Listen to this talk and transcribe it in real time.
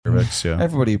tricks. Yeah,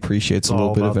 everybody appreciates a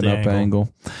little bit of an up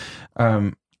angle.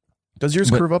 Does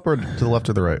yours curve up or to the left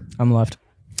or the right? I'm left.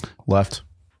 Left.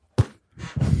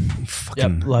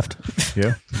 Yep, left.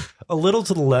 Yeah. A little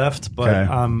to the left, but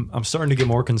Okay. I'm starting to get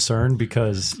more concerned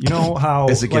because you know how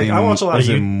Is it getting I watch a lot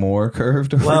of more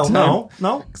curved over Well, time?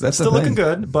 no, that's it's the still looking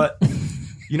thing. good, but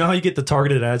you know how you get the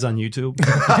targeted ads on YouTube?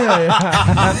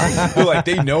 They're like,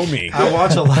 they know me. I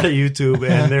watch a lot of YouTube,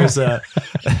 and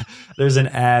there's an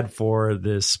ad for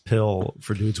this pill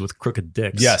for dudes with crooked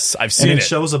dicks. Yes, I've seen and it. It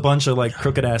shows a bunch of like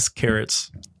crooked ass carrots.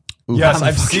 Yes, on the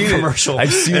I've fucking seen commercial. it.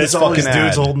 I've seen and this it's all these fucking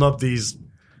dudes ad. holding up these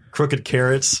crooked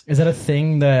carrots. Is that a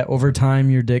thing that over time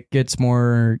your dick gets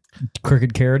more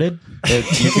crooked carroted?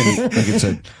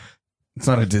 It's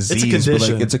not a disease, but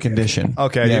condition. like, it's a condition.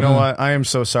 Okay, Yeah. you know what? I am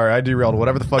so sorry. I derailed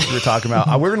whatever the fuck you were talking about.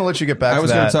 We're going to let you get back I to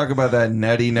was that. going to talk about that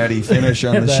nutty finish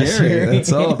on the That sherry. sherry.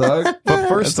 That's all, dog. But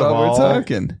first That's of all all, we're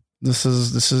talking. This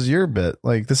is your bit.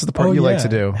 Like, this is the part you like to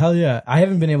do. Hell yeah. I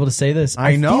haven't been able to say this.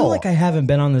 I know. feel like I haven't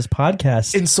been on this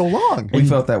podcast. In so long. We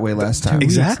felt that way last time.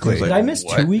 Exactly. Did I miss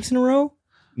 2 weeks in a row?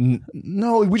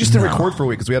 No, we just didn't record for a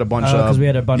week because we had a bunch of... Because we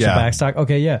had a bunch yeah. of backstock.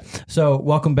 Okay, yeah. So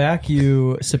welcome back,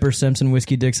 you Sipper Simpson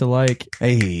whiskey dicks alike.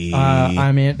 Hey.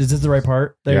 I'm Is this the right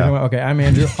part? That you're Yeah. talking about? Okay, I'm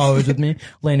Andrew. Always with me,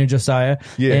 Lane and Josiah.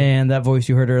 Yeah. And that voice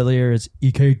you heard earlier is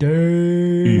EK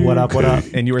Day. What up? What up?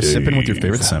 And you were sipping with your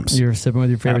favorite Sims. You're sipping with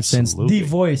your favorite sins. Absolutely. The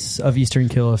voice of Eastern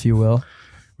Kill, if you will.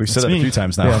 We've said that me. a few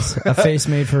times now. Yes, a face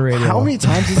made for radio. How many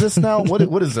times is this now? What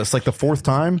is this? Like the fourth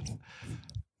time?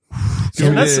 So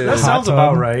That Hot sounds tub.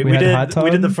 about right. We had hot tub.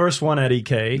 We did the first one at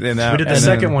EK. And that- we did the and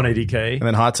second then- one at EK. And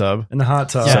then hot tub. in the hot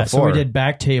tub. Yeah, So so we four. did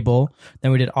back table,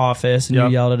 then we did office, and Yep.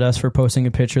 you yelled at us for posting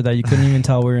a picture that you couldn't even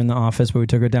tell we were in the office, but we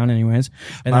took it down anyways.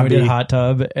 And then we did B. hot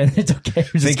tub, and it's okay.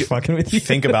 We're just fucking with you.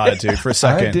 Think about it, dude, for a I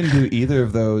second. didn't do either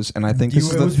of those, and I think this You-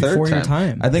 is it the was third before time. your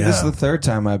time. I think this is Yeah. the third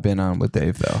time I've been on with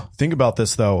Dave, though. Think about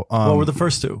this, though. What were the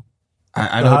first two?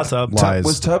 I The know hot tub. Lies.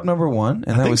 Was Tub number one,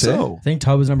 and that was I think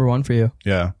tub was number one for you.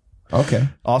 Yeah. it. Okay.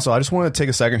 Also, I just want to take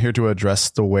a second here to address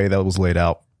the way that was laid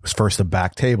out. It was first the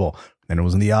back table, then it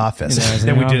was in the office, Yeah, it was in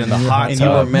then the we did it in the office. hot And you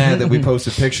were tub. mad that we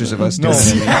posted pictures of us doing No.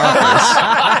 it in the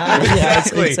office.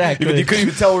 Yes, exactly. Even, you couldn't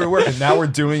even tell where we were, and now we're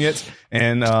doing it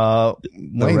in the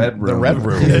red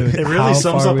room. Dude, It really how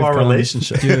sums far up we've our come.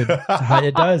 relationship. Dude.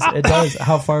 It does. It does.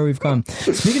 How far we've come.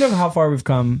 Speaking of how far we've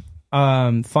come,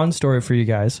 fun story for you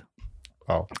guys.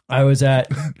 Oh. I was at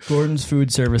Gordon's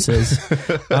Food Services,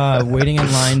 waiting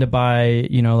in line to buy,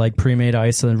 like pre-made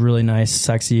ice and really nice,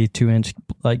 sexy 2-inch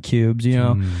like cubes,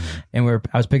 and I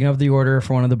was picking up the order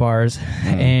for one of the bars,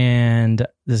 and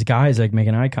this guy's like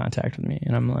making eye contact with me,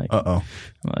 and I'm like,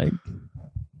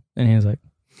 and he was like.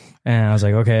 And I was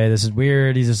like, okay, this is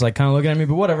weird. He's just like kind of looking at me,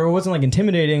 but whatever. It wasn't like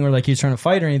intimidating or like he's trying to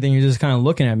fight or anything. He was just kind of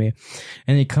looking at me.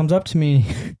 And he comes up to me,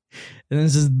 and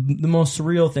this is the most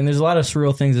surreal thing. There's a lot of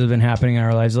surreal things that have been happening in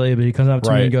our lives lately, but he comes up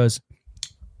to me and goes,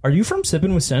 "Are you from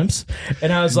Sippin' with Simps?"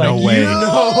 And I was like, No way.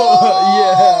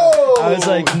 yeah. I was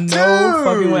like, no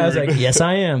fucking way. I was like, yes,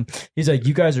 I am. He's like,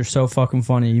 you guys are so fucking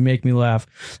funny. You make me laugh.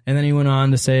 And then he went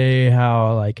on to say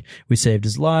how like we saved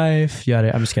his life.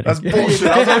 Yada. I'm just kidding. That's bullshit.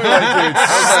 I was like, dude,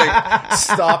 I was like,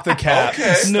 stop the cap.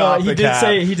 No, Stop the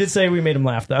cap. he did say we made him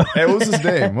laugh though. Hey, what was his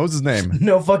name? What was his name?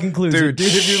 No fucking clues. Dude,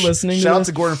 If you're listening to shout out this,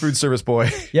 to Gordon Food Service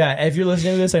Boy. yeah, if you're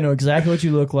listening to this, I know exactly what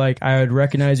you look like. I would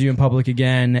recognize you in public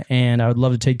again, and I would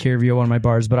love to take care of you at one of my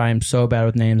bars, but I am so bad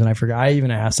with names, and I forgot. I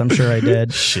even asked. I'm sure I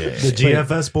did. Shit. The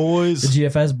GFS boys. The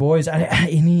GFS boys.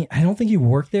 I don't think he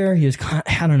worked there. He was.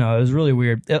 I don't know. It was really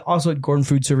weird. Also, at Gordon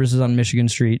Food Services on Michigan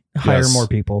Street. Hire Yes. more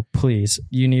people, please.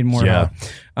 You need more help.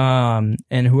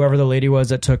 And whoever the lady was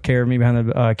that took care of me behind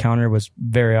the counter was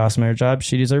very awesome at her job.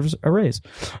 She deserves a raise.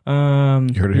 You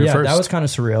heard it here first. That was kind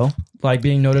of surreal. Like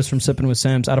being noticed from Sippin' with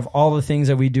Sims. Out of all the things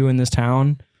that we do in this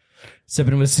town,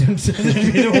 Sippin' with Sims would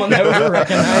be the one that would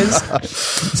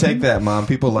recognize. Take that, Mom.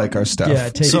 People like our stuff. Yeah,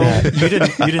 take So that.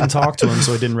 you didn't talk to him,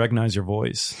 so he didn't recognize your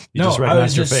voice. You No, just I was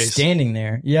recognized your just face. standing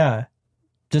there. Yeah.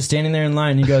 Just standing there in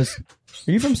line. He goes,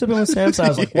 "Are you from Sippin' with Sims?" I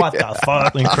was like, what the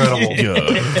fuck? Incredible.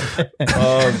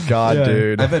 Oh, God, Yeah.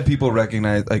 dude. I've had people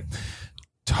recognize,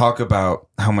 talk about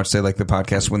how much they like the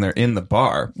podcast when they're in the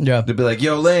bar. Yeah. They'll be like,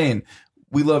 "Yo, Lane,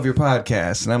 we love your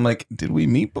podcast." And I'm like, "Did we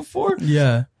meet before?"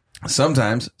 Yeah.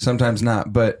 Sometimes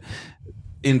not. But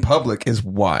in public is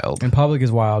wild. In public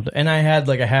is wild. And I had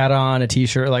like a hat on, a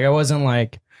t-shirt. Like I wasn't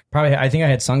like Probably, I think I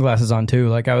had sunglasses on too.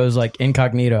 Like I was like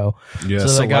incognito. Yeah,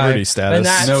 So, like, celebrity status. And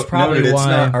that's probably noted, why. it's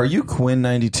not, are you Quinn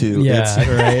 92? Yeah, It's,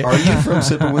 right. Are you from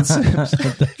Sippin' with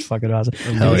Sips? That's fucking awesome.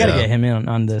 Hell We got to yeah. get him in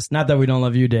on this. Not that we don't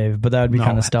love you, Dave, but that would be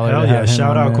kind of stellar. Hell to yeah! have him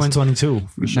Shout on out this. Quinn 22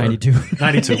 for sure. 92.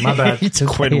 92. My bad. It's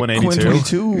okay. Quinn 182. Quinn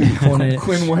 22. Quinn-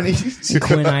 Quinn 182.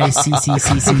 Quinn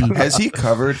ICCCC. Has he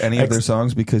covered any of their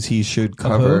songs? Because he should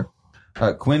cover.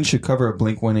 Quinn should cover a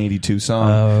Blink 182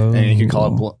 song. And you can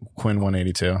call it Quinn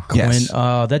 182. Yes.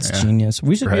 Oh, that's genius.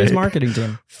 We should be his Right. marketing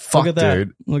team. Fuck, Look at that.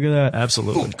 dude. Look at that.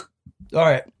 Absolutely. All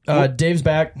right. Dave's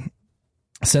back.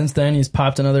 Since then, he's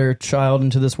popped another child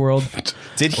into this world.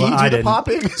 Did he Well, do I the didn't.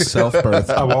 popping? Self-birth.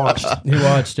 I watched. He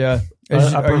watched, yeah. I Are you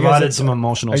guys- provided some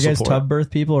emotional Are you guys support. tub birth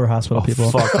people or hospital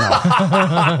people? Fuck no.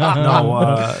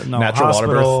 No, Natural water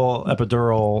hospital,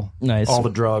 epidural, Nice. all the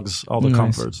drugs, all the Nice.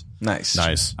 comforts. Nice.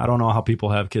 Nice. I don't know how people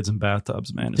have kids in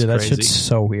bathtubs, man. It's Dude, that crazy. shit's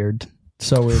so weird.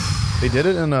 So weird. They did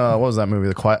it in what was that movie?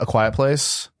 A Quiet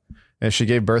Place. And she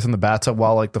gave birth in the bathtub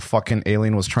while like the fucking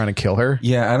alien was trying to kill her.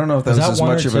 Yeah, I don't know if that Was was that as one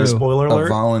much or of a, two? Spoiler a alert.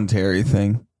 voluntary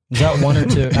thing. Is that one or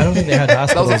two? I don't think they had That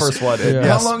was hospitals. the first one. Yeah.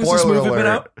 How long has this spoiler movie been alert.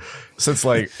 out? Since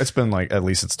like it's been like at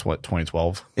least it's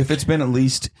 2012. If it's been at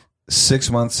least 6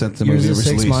 months since the Yours movie is was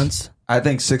 6 released, months? I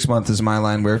think 6 months is my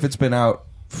line. Where if it's been out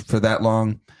for that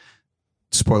long,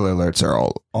 spoiler alerts are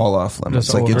all off limits.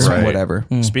 Just Like it's over. Right. whatever.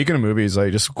 Speaking of movies,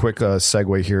 like just a quick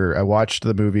segue here. I watched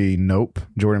the movie Nope,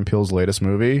 Jordan Peele's latest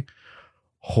movie.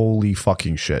 Holy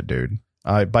fucking shit, dude!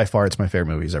 By far, it's my favorite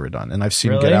movie he's ever done, and I've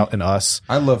seen Really? Get Out and Us.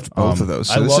 I loved both of those.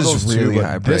 So I this love is those really too,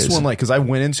 high but praise. this one, like, because I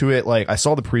went into it like I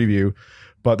saw the preview,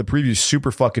 but the preview is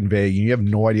super fucking vague, and you have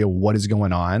no idea what is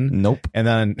going on. Nope. And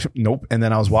then and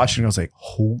then I was watching, and I was like,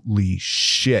 holy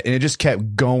shit! And it just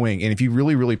kept going. And if you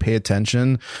really, really pay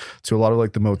attention to a lot of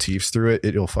like the motifs through it,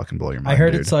 it'll fucking blow your mind. I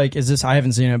heard dude. it's like, is this, I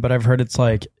haven't seen it, but I've heard it's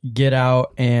like Get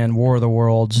Out and War of the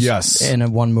Worlds. Yes. In a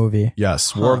one movie.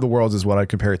 Yes, War of the Worlds is what I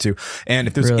compare it to. And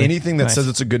if there's Really? anything that Nice. says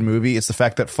it's a good movie, it's the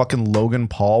fact that fucking Logan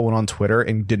Paul went on Twitter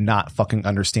and did not fucking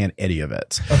understand any of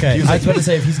it. Okay. He was I like, was about to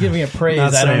say, if he's giving it praise,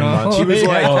 Not I don't saying know. much. he was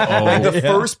like, like the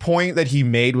Yeah. first point that he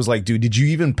made was like, dude, did you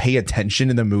even pay attention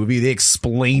in the movie? They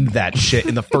explained that shit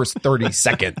in the first 30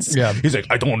 seconds. Yeah. He's like,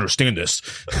 I don't understand this.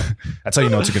 That's how you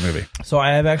know it's a good movie. So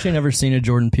I have actually never seen a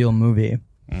Jordan Peele movie.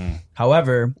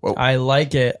 However, Whoa. I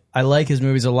like it. I like his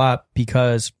movies a lot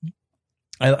because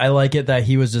I like it that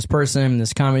he was this person,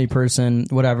 this comedy person,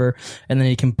 whatever, and then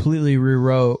he completely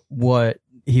rewrote what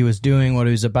he was doing, what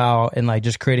he was about, and like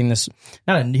just creating this.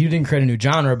 He didn't create a new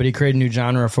genre, but he created a new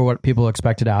genre for what people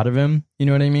expected out of him. You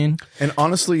know what I mean? And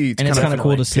honestly, And it's kind of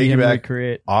cool to see him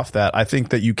recreate. off that. I think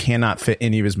that you cannot fit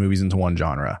any of his movies into one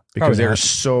genre because Probably they're not.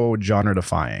 so genre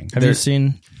defying. Have you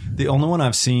seen? The only one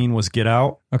I've seen was Get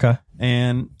Out, Okay.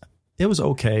 and it was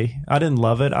okay. I didn't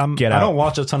love it. Get I Out. don't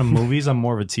watch a ton of movies. I'm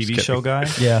more of a TV show guy.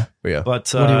 Yeah. Yeah. But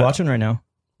What are you watching right now?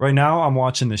 right now, I'm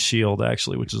watching The Shield,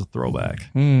 actually, which is a throwback.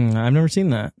 I've never seen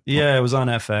that. Yeah, it was on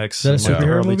FX. Is that a in, like, the superhero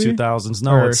early movie? 2000s.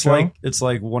 No, Or it's show?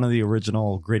 like one of the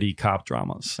original gritty cop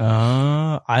dramas.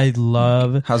 I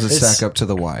love. How's it It's- stack up to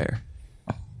The Wire?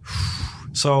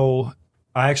 So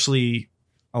I actually,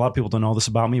 a lot of people don't know this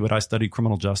about me, but I studied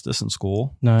criminal justice in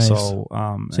school. Nice. So,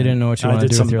 you didn't know what you I wanted to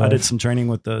did do some. with your I life. did some training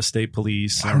with the state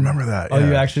police. I remember that. Oh,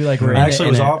 you actually like were in I it- actually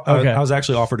in was. it. I was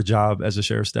actually offered a job as a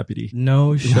sheriff's deputy.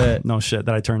 No shit. No shit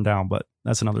that I turned down, but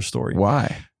that's another story.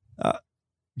 Why?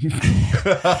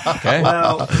 Okay.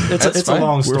 Well, it's a fine.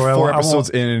 long We're story. 4 I won't- episodes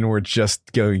in and we're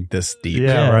just going this deep.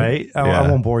 Yeah, Yeah. right. Yeah. I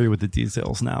won't bore you with the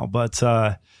details now, but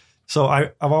so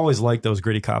I've always liked those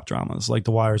gritty cop dramas. Like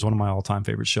The Wire is one of my all-time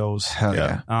favorite shows. Hell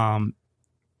yeah.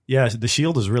 Yeah, The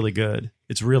Shield is really good.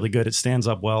 It's really good. It stands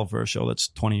up well for a show that's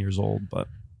 20 years old. But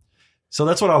so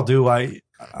that's what I'll do.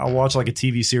 I'll watch like a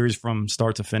TV series from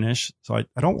start to finish. So I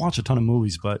don't watch a ton of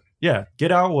movies, but yeah,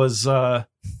 Get Out was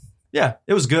yeah,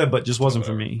 it was good, but just wasn't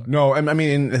for me. No, I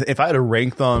mean, if I had to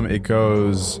rank them, it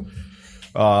goes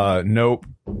Nope,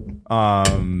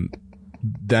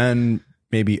 then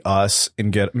maybe Us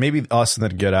and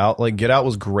then Get Out. Like Get Out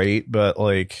was great, but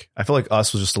like I feel like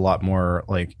Us was just a lot more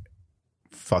like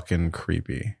fucking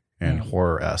creepy and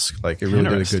horror-esque. Like it really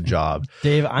did a good job.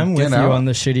 Dave, I'm with Get you Out. on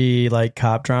the shitty like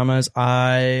cop dramas.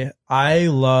 I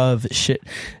love shit.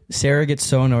 Sarah gets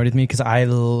so annoyed with me because I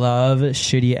love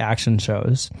shitty action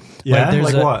shows. Yeah?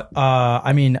 there's Like what?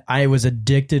 I mean, I was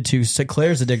addicted to.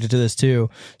 Claire's addicted to this too.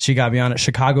 She got me on it.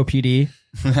 Chicago PD.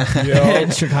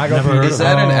 And Chicago Never PD. heard of Is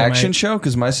that an Oh, action my- show?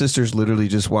 Because my sisters literally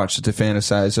just watched it to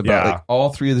fantasize about Yeah. like all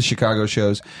 3 of the Chicago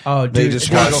shows. Oh, They dude, just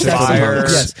it's watched sexy Fire.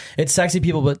 people. Yes, it's sexy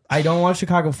people, but I don't watch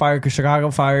Chicago Fire because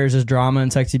Chicago Fire is just drama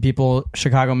and sexy people.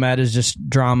 Chicago Med is just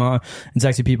drama and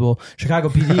sexy people. Chicago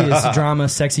PD is drama,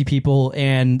 sexy people,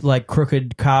 and like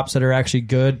crooked cops that are actually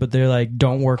good, but they're like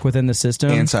don't work within the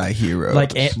system. Anti-hero.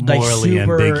 like Morally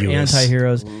super ambiguous.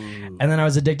 anti-heroes. And then I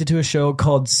was addicted to a show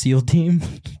called SEAL Team,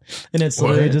 and it's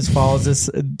literally just follows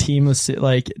this team of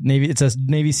like Navy. It's a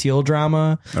Navy SEAL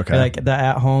drama, Okay. like the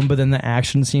at home, but then the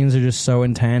action scenes are just so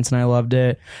intense, and I loved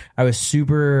it. I was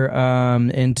super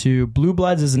into Blue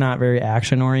Bloods. Is not very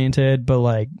action oriented, but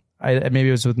like maybe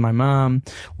it was with my mom.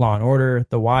 Law and Order,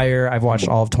 The Wire. I've watched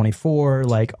all of 24.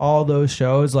 Like all those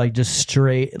shows, like just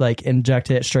straight like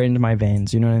inject it straight into my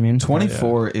veins. You know what I mean?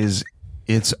 24 is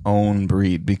its own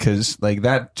breed because like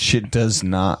that shit does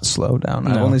not slow down.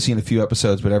 I've No. only seen a few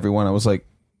episodes, but every one I was like,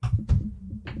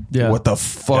 Yeah. what the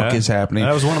fuck Yeah. is happening?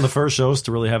 That was one of the first shows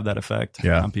to really have that effect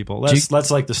Yeah. on people.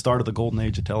 That's like the start of the golden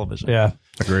age of television. Yeah.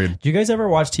 Agreed. Do you guys ever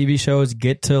watch TV shows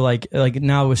get to like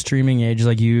now with streaming age,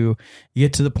 like you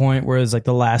get to the point where it's like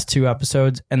the last 2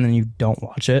 episodes and then you don't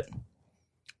watch it?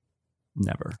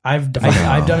 Never. I've done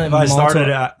it.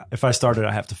 If I started,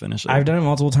 I have to finish it. I've done it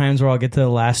multiple times where I'll get to the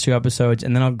last 2 episodes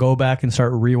and then I'll go back and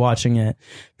start rewatching it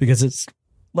because it's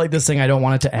like this thing I don't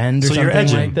want it to end or So something you're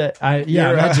edging. like that. I'm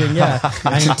edging. Yeah,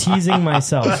 I'm teasing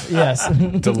myself. Yes,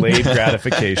 Delayed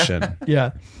gratification.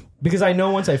 yeah, because I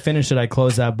know once I finish it, I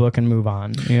close that book and move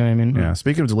on. You know what I mean? Yeah.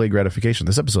 Speaking of delayed gratification,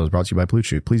 this episode is brought to you by Blue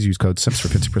Chew. Please use code SIMS for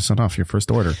 50% off your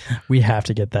first order. We have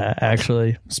to get that.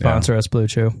 Actually, sponsor us, Blue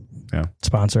Chew. Yeah.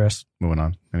 Sponsor us. Moving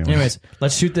on. Anyways,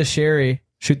 let's shoot the sherry.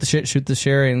 Shoot the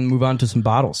sherry, and move on to some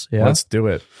bottles. Yeah, Let's do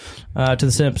it. to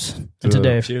the simps and to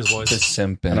Dave. Cheers, boys. Just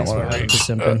simping. I don't want to To read.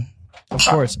 simping. Of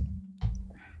course.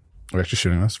 We're actually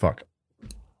shooting this. Fuck.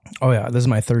 Oh yeah, this is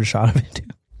my 3rd shot of it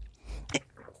too.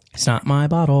 It's not my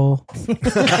bottle.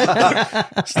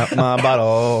 It's not my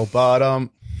bottle, bottom.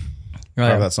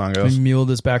 However that song We goes. muled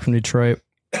this back from Detroit.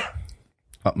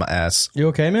 Up my ass. You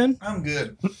okay, man? I'm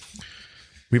good.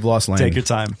 We've lost Lane. Take your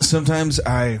time. Sometimes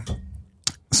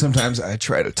I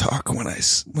try to talk when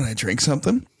I drink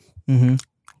something, Mm-hmm.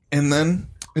 and then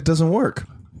it doesn't work.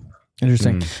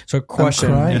 Interesting. So, question.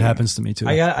 crying. It happens to me too.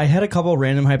 I had a couple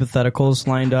random hypotheticals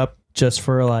lined up just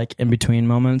for like in between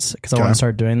moments because I want Okay. to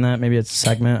start doing that. Maybe it's a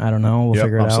segment. I don't know. We'll Yep,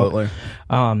 figure it absolutely.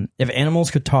 out. If animals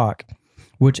could talk,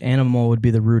 which animal would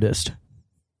be the rudest?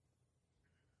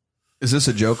 Is this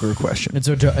a joke or a question? It's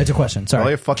a question. Sorry.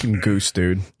 Probably a fucking goose,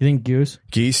 dude. You think goose?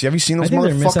 Geese. Have you seen I those think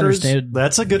they're motherfuckers? misunderstood.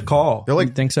 That's a good call. They're like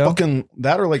You think so? fucking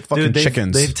that or like fucking Dude,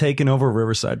 chickens. They've taken over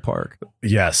Riverside Park.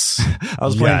 Yes. I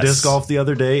was playing Yes. disc golf the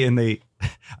other day, and they,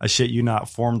 I shit you not,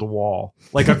 formed a wall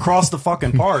like across the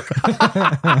fucking park.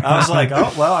 I was like,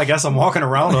 oh well, I guess I'm walking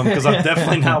around them because I'm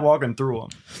definitely not walking through them.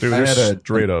 Dude, I they're had a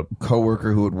straight up.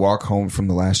 coworker who would walk home from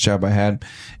the last job I had,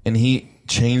 and he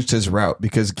changed his route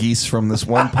because geese from this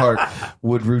one park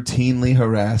would routinely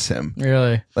harass him,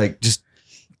 Really? like just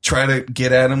try to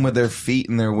get at him with their feet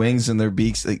and their wings and their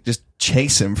beaks, like just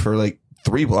chase him for like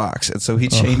 3 blocks. And so he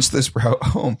changed this route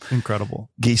home. Incredible.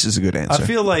 Geese is a good answer. I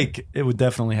feel like it would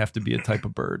definitely have to be a type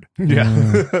of bird.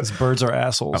 Yeah. Because birds are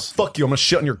assholes. Fuck you. I'm gonna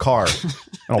shit in your car.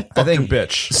 Oh, fuck think- you,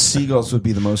 bitch. Seagulls would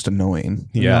be the most annoying.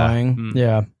 Yeah. Annoying.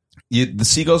 Yeah. The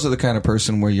seagulls are the kind of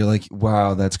person where you're like,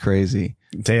 wow, that's crazy.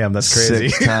 Damn, that's crazy.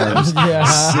 6 times. Yeah.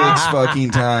 6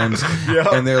 fucking times.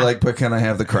 And they're like, but can I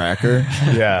have the cracker?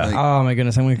 Yeah. Like- Oh my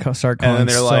goodness, I'm going to start And then calling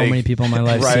they're so like- many people in my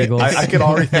life Right. seagulls. I could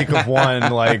already think of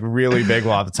one like really big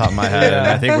one off the top of my head. And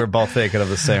I think we're both thinking of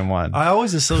the same one. I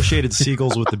always associated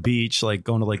seagulls with the beach, like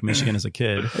going to Lake Michigan as a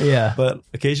kid. Yeah. But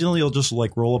occasionally you'll just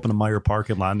like roll up in a Meyer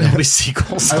parking lot and there'll be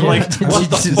seagulls. I'm like, Yeah. what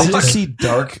the They fuck? just see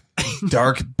dark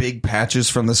big patches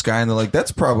from the sky and they're like,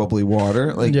 that's probably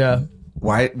water. Like, Yeah.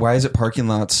 why is it parking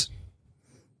lots?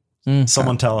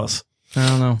 Someone tell us. I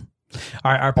don't know.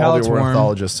 All right, our All palate's the warm.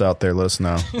 ornithologists out there, let us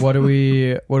know. What are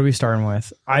we starting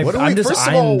with? What do we- I'm first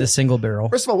of all- the single barrel.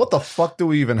 First of all, what the fuck do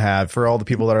we even have for all the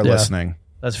people that are Yeah. listening?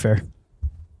 That's fair.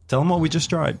 Tell them what we just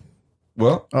tried.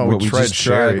 Well, Oh, what we tried just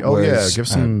sherry. tried Oh, yeah. was, Give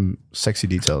some sexy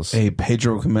details. a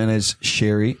Pedro Jimenez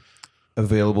sherry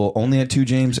available only at 2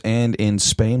 James and in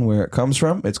Spain where it comes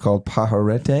from. It's called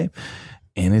Pajarete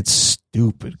and it's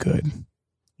stupid good.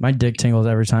 My dick tingles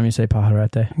every time you say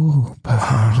pajarete. Ooh,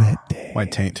 Pajarete. My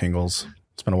taint tingles.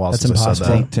 It's been a while That's since impossible. I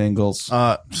said Tank tingles.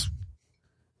 that.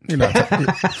 You're not. They're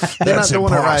not That's doing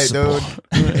it right, impossible.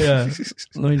 dude. Yeah.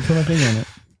 Let me put my finger on it.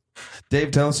 Dave,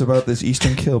 tell us about this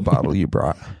Eastern Kill bottle you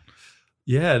brought.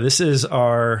 Yeah, this is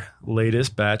our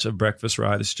latest batch of Breakfast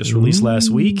Ride. It's just released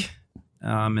last week.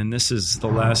 And this is the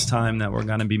last time that we're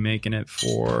going to be making it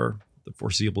for the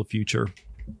foreseeable future.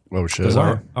 Oh shit! Because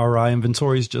our rye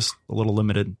inventory is just a little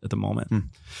limited at the moment,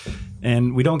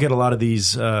 and we don't get a lot of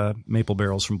these maple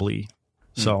barrels from Blee,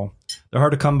 so they're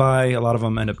hard to come by. A lot of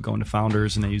them end up going to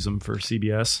Founders, and they use them for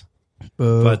CBS.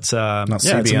 But Not it's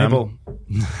a CBM.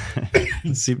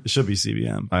 it should be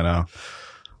CBM. I know.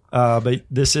 But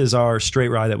this is our straight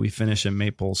rye that we finish in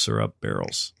maple syrup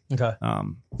barrels. Okay.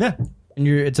 Yeah. And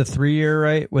it's a 3-year,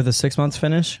 right, with a 6 months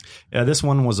finish? Yeah, this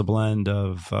one was a blend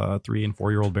of 3 and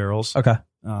 4 year old barrels. Okay.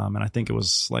 And I think it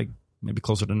was like maybe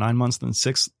closer to 9 months than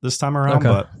 6 this time around.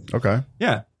 Okay. But Okay.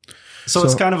 yeah. So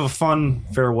it's kind of a fun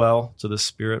farewell to the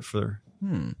spirit for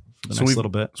the next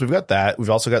little bit. So we've got that. We've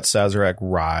also got Sazerac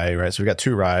rye, right? So we've got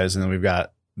 2 ryes, and then we've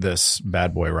got this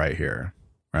bad boy right here,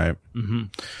 right? Mm-hmm.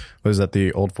 What is that?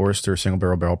 The Old Forester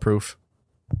single barrel proof?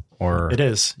 Or It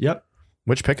is. Yep.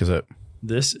 which pick is it?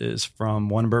 This is from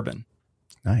One Bourbon,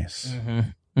 Nice.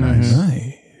 Nice.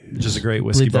 which is a great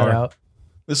whiskey Bleep that bar out.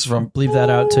 This is from Bleep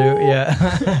that out, too.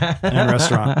 Yeah. and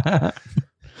restaurant.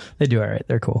 They do all right.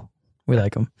 They're cool. We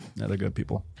like them. Yeah, they're good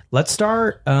people. Let's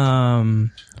start.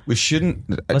 We shouldn't.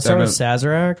 Let's start with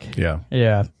Sazerac. Yeah.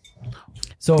 Yeah.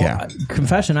 So, Yeah.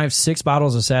 confession, I have 6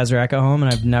 bottles of Sazerac at home,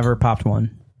 and I've never popped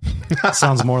one.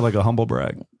 Sounds more like a humble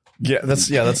brag. That's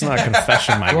not a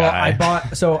confession, my Well, guy.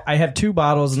 I have 2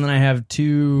 bottles, and then I have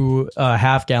 2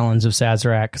 half gallons of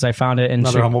Sazerac because I found it in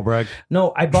Another humble brag.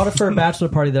 No, I bought it for a bachelor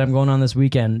party that I'm going on this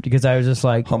weekend because I was just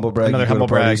like, humble brag. Another you go to humble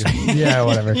brag. parties. yeah,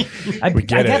 whatever. We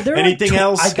get it. Anything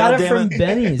else? I got it goddammit? from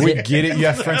Benny's. We get it. You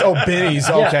have friends. Oh, Benny's.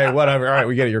 Okay, whatever. All right,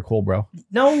 we get it. You're cool, bro.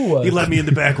 No, He let me in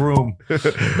the back room.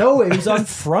 no, it was on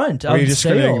front on you just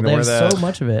gonna sale. They ignore have that? so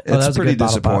much of it. Oh, that It's was a pretty good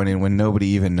bottle pop. disappointing when nobody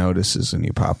even notices and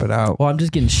you pop it out. Well, I'm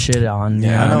just getting shit on.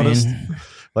 Yeah, Yeah, I I noticed. mean,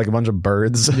 Like a bunch of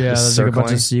birds. yeah, just there's like a bunch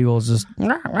circling. of seagulls just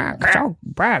brag.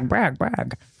 I'm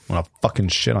gonna fucking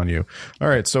shit on you. All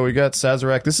right, so we got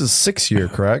Sazerac. This is 6 year,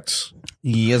 correct?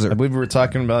 Yes, I believe we were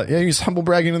talking about. Yeah, you was humble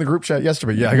bragging in the group chat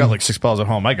yesterday. Yeah, I got like 6 bottles at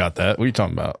home. I got that. What are you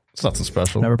talking about? It's nothing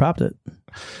special. Never popped it.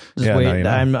 Just Yeah, wait.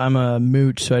 now you know. I'm a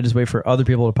mooch, so I just wait for other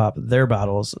people to pop their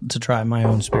bottles to try my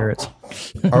own spirits.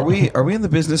 Are we in the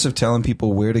business of telling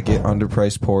people where to get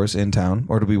underpriced pours in town,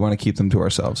 or do we want to keep them to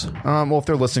ourselves? Well, if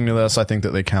they're listening to this, I think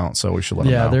that they count, so we should let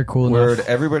them Yeah, know. they're cool Word, enough.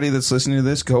 everybody that's listening to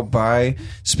this, go buy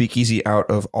Speakeasy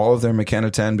out of all of their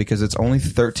McKenna 10 because it's only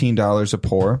 $13 a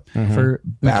pour. For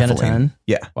McKenna Baffling. 10.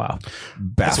 Yeah, Wow.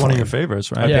 That's one of your favorites,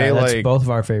 right? Yeah, pay, that's like- both of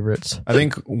our favorites. I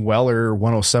think Weller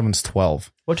 107's 12.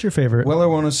 What's your favorite? Weller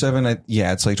 107,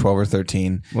 it's like 12 or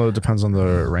 13. Well, it depends on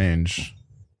the range.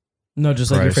 No,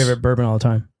 just like your Price. favorite bourbon all the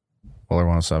time. Weller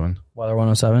 107. Weather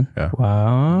 107? Yeah.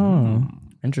 Wow.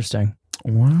 Interesting.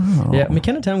 Wow. Yeah,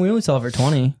 McKenna 10, we only sell it for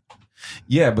 20.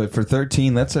 Yeah, but for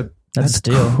 13, that's a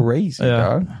steal. crazy, Yeah.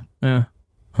 dog. Yeah.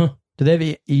 Huh. Do they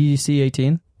have EC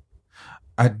 18?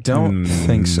 I don't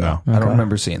think so. no. I don't Okay.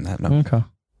 remember seeing that. No. Okay.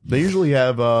 They usually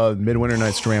have Midwinter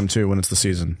Night's Dram too when it's the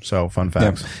season. So fun Yeah.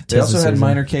 facts. They also Tis the had season.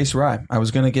 minor case rye. I was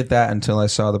going to get that until I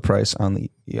saw the price on the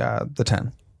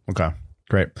 10. Okay,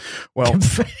 great. Well,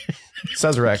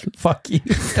 Sazerac. Fuck you.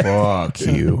 Fuck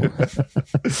you.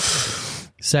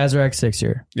 Sazerac 6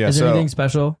 year. Yeah, Is there so- anything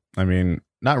special? I mean,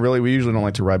 not really. We usually don't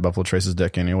like to ride Buffalo Trace's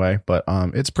dick anyway, but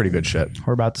it's pretty good shit.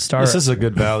 We're about to start. This is a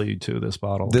good value too. This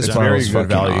bottle. This It's bottle very is good fucking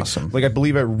value. awesome. Like I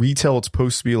believe at retail it's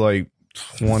supposed to be like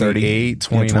 28,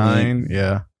 29.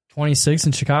 Yeah. 26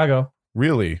 in Chicago.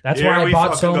 Really? That's Here where I we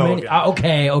bought so fucking go many.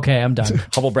 again. Okay, I'm done.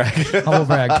 Humble brag. Humble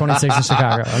brag, 26 in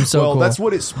Chicago. I'm so well, cool. that's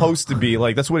what it's supposed to be.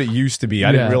 Like that's what it used to be. I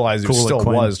Yeah. didn't realize it Cool still at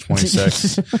Quinn. was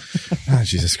 26. Oh,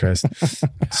 Jesus Christ.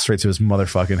 Straight to his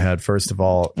motherfucking head. First of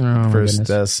all, my first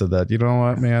goodness. so that you know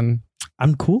what, man?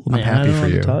 I'm cool, man. happy I don't for know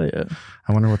you. what to tell you.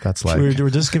 I wonder what that's like. We're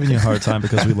just giving you a hard time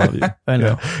because we love you. I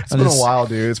know. It's been a while,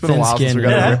 dude. It's been a while since we got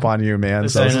Yeah. a rip on you, man.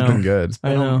 So I this has know. been good.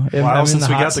 I know. Wow, I'm in since the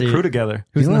we hot got the seat. crew together.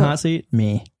 Who's in the Yeah. hot seat?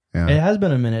 Me. Yeah. It has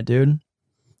been a minute, dude.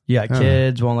 You got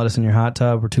kids, won't let us in your hot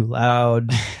tub. We're too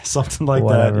loud. Something like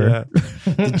Whatever. that.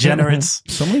 Yeah. Degenerates.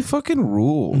 So many fucking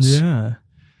rules. Yeah.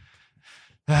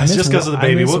 It's miss just because of the one- I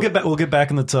baby. miss- We'll get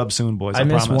back in the tub soon, boys. I, I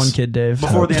miss promise. one kid, Dave.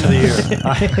 Before the end of the year.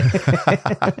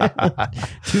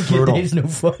 Two kid Brutal. Dave's no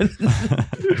fun. Just I'm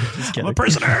a kidding.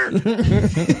 prisoner.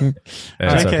 It's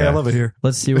JK, okay. I love it here.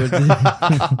 Let's see what.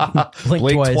 Blink,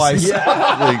 Blink twice.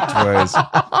 Yeah. Blink twice.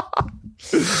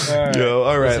 Yo,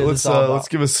 all right. hit Let's this all let's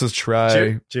give us a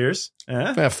try. Cheers.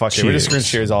 Yeah. Yeah, fuck it. We're just gonna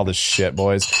Cheers. cheers all this shit,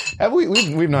 boys. Have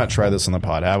we've not tried this on the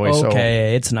pod, have we?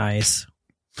 Okay, it's nice.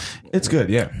 It's good,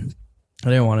 yeah. I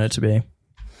didn't want it to be.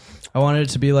 I wanted it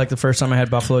to be like the first time I had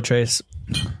Buffalo Trace.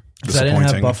 Because I didn't have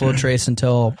Disappointing. Buffalo Trace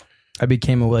until I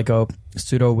became a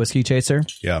pseudo whiskey chaser.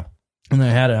 Yeah. And then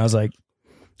I had it. And I was like,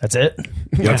 That's it.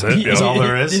 That's it. That's all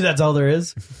there is. That's all there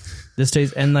is. This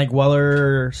tastes and like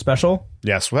Weller Special.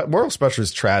 Yes, World Special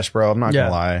is trash, bro. I'm not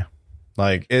gonna lie.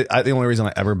 Like, the only reason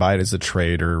I ever buy it is to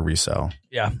trade or resell.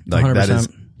 Yeah, like 100%. that is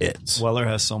it. Weller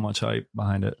has so much hype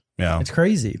behind it. Yeah, It's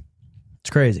crazy. It's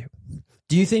crazy.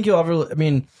 Do you think you'll ever? I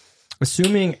mean,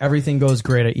 assuming everything goes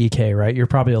great at EK, right? You're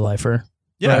probably a lifer.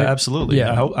 Yeah, right? absolutely.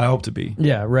 Yeah. I hope to be.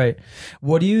 Yeah, right.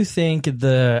 What do you think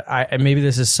maybe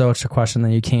this is such a question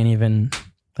that you can't even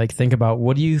like think about.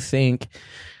 What do you think,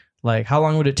 like, how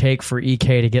long would it take for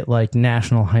EK to get like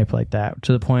national hype like that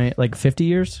to the point, like 50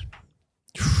 years?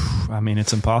 I mean,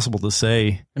 it's impossible to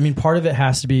say. I mean, part of it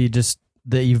has to be just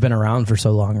that you've been around for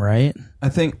so long, right? I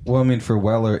think, well, I mean, for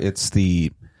Weller, it's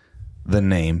the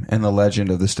name and the legend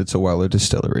of the Stitzel-Weller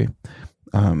distillery.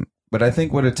 But I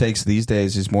think what it takes these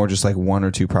days is more just like one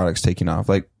or two products taking off.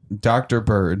 Like Dr.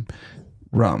 Bird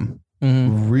rum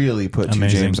really put Two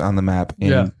James on the map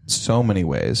in so many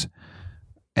ways.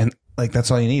 And like, that's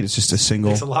all you need. It's just a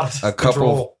single, a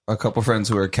couple friends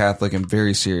who are Catholic and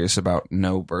very serious about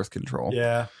no birth control.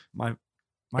 Yeah. My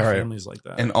family's like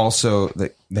that. And also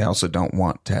they also don't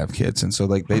want to have kids. And so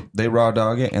like they raw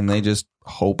dog it and they just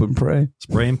hope and pray.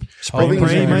 Spray and You're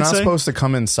pray, not supposed to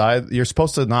come inside. You're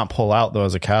supposed to not pull out though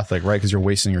as a Catholic, right? Because you're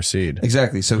wasting your seed.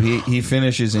 Exactly. So he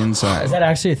finishes inside. Is that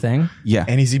actually a thing? Yeah.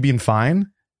 And is he being fine?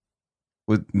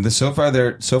 With so far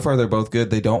they're both good.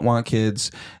 They don't want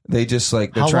kids. They just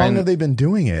like How long have they been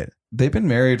doing it? They've been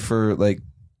married for like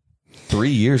 3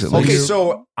 years at least. Okay,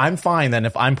 so I'm fine then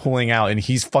if I'm pulling out and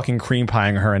he's fucking cream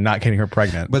pieing her and not getting her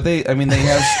pregnant. But they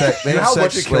have sex. They You know have how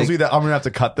sex, much it kills like- me that I'm gonna have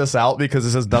to cut this out because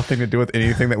this has nothing to do with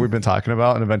anything that we've been talking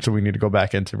about, and eventually we need to go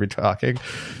back into re-talking.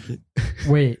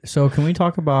 Wait, so can we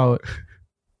talk about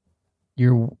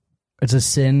it's a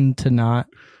sin to not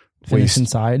finish Waste.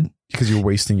 inside? Because you're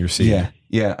wasting your seed. Yeah.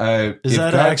 Is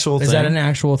that an actual thing? Is that an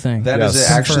actual thing? That is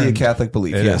Yes. actually a Confirmed. Catholic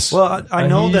belief. It Yes. is. Well, I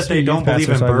know He that used to they be don't youth pastor, believe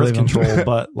in so I birth believe him. control,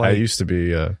 but I like, used to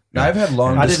be. Now, I've had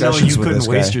long I didn't know discussions you with couldn't this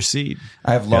waste guy. your seed.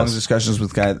 I have long Yes. discussions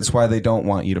with guys. That's why they don't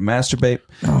want you to masturbate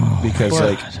because God.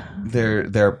 like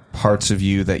there are parts of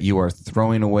you that you are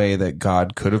throwing away that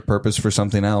God could have purposed for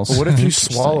something else. But what if you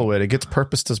swallow it? It gets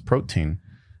purposed as protein.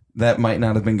 That might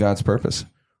not have been God's purpose.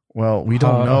 Well, we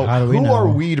don't know. How do we Who know? are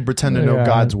we to pretend to know Yeah.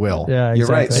 God's will? Yeah, You're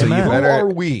right, exactly. so you Who better- are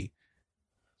we?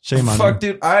 Shame on Fuck,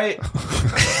 you. dude, I'm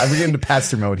getting into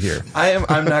pastor mode here. not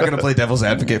going to play devil's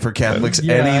advocate for Catholics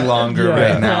Yeah. any longer Yeah.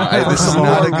 right now. This is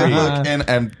not a good look.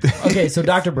 And Okay, so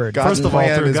Dr. Bird. God's First of all,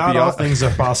 plan through is God, all beyond- things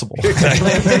are possible. Write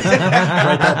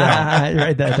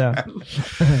that down.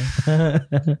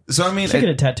 so I mean, Should get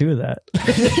a tattoo of that.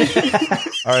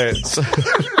 All right. So,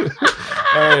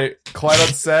 all right. Quiet on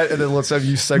set, and then let's have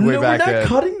you segue back we're not in.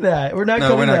 cutting that. We're not no,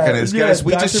 cutting we're not that. going to. Guys,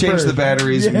 we just Dr. changed the Bird.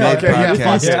 batteries Yeah. mid Okay, yeah,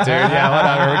 fuck podcast. it, dude. Yeah,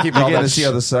 whatever. We're keeping You're all getting that to see how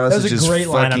the That sausage was is a great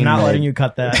line. I'm fucking not made. letting you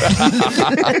cut that.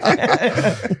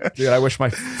 Dude, I wish my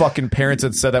fucking parents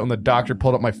had said that when the doctor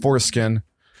pulled up my foreskin.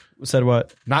 Said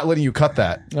what? Not letting you cut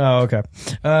that. Oh, okay.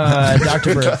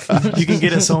 Dr. Bird. You can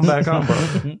get it sewn back on, bro.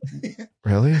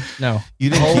 Really? No.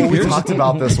 You didn't Oh, keep we yours? talked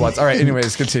about this once. All right.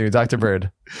 Anyways, continue. Dr. Bird.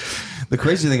 The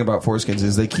crazy thing about foreskins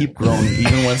is they keep growing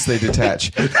even once they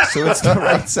detach. So it's the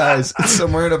right size. It's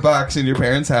somewhere in a box in your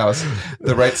parents' house,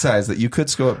 the right size that you could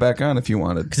sew it back on if you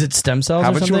wanted. Because it's stem cells How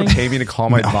or about you something? want to pay me to call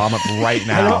my mom up right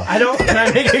now? Can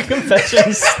I make a confession?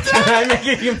 Can I make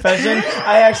a confession?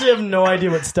 I actually have no idea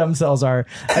what stem cells are.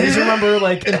 I just remember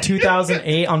like in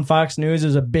 2008 on Fox News,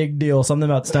 there's a big deal, something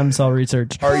about stem cell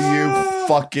research. Are you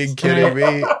fucking kidding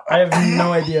me? I have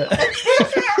no idea.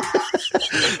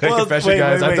 Hey, confession,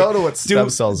 guys. I don't know what stem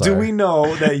cells are. Do we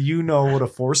know that you know what a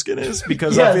foreskin is?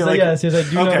 Because Yes, I feel like yes, I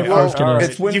do know Okay, what well, foreskin all is. right.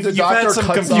 It's when You've the had doctor some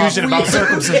cuts confusion off- about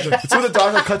circumcision. It's when the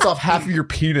doctor cuts off half of your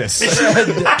penis.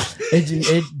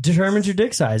 It determines your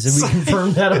dick size, and we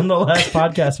confirmed that on the last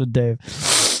podcast with Dave.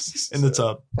 In the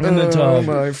tub. In the tub. Oh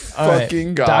my All right,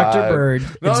 fucking god, Dr. Bird.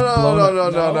 No, it's no, blown no, up- no,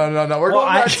 no, no, no, no. We're Well,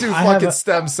 going back to I have fucking a-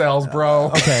 stem cells, bro.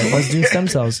 Okay, let's do stem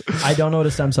cells. I don't know what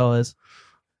a stem cell is.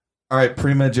 All right,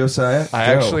 pre-med Josiah.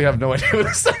 I go. actually have no idea what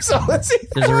a stem cell is.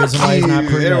 There's a reason why he's not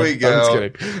pre-med. There we I'm just go.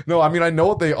 kidding. No, I mean I know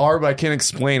what they are, but I can't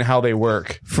explain how they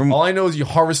work. From- All I know is you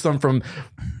harvest them from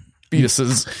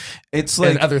fetuses It's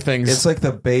like and other things. It's like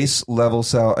the base level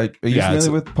cell. Are you Yeah,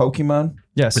 familiar with Pokemon?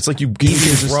 Yes. it's like you Eevee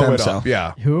is a throw stem it cell. up.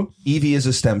 Yeah. Who? Eevee is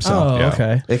a stem cell. Oh, Yeah.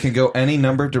 okay. It can go any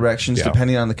number of directions Yeah.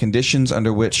 depending on the conditions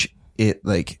under which it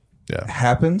Yeah.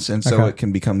 happens, and so Okay. it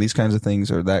can become these kinds of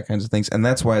things or that kinds of things, and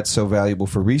that's why it's so valuable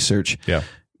for research. Yeah.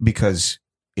 Because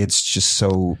it's just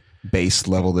so base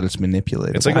level that it's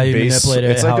manipulated. It's like How a you base. manipulate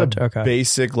it, It's like how a it- okay.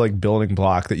 basic like building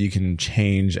block that you can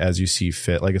change as you see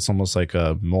fit. Like it's almost like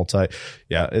a multi.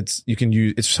 Yeah, you can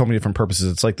use. It's so many different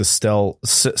purposes. It's like the cell.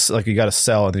 Like you got a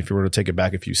cell, and if you were to take it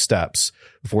back a few steps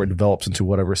before it develops into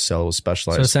whatever cell was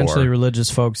specialized. So essentially, for.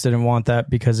 religious folks didn't want that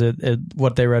because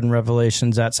what they read in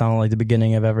Revelations, that sounded like the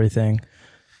beginning of everything.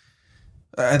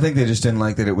 I think they just didn't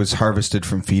like that it was harvested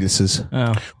from fetuses.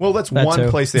 Oh, Well, that's That one too.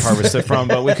 place they harvest it from,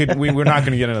 but we're not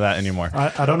going to get into that anymore.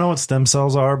 I don't know what stem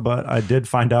cells are, but I did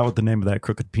find out what the name of that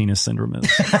crooked penis syndrome is.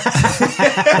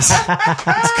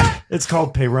 It's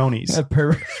called Peyronie's.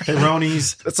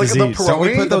 Peyronie's. It's like the disease. Peyronie. Don't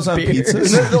we put those on beer. pizzas?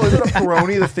 Isn't it a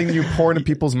Peyronie, the thing you pour into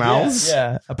people's mouths?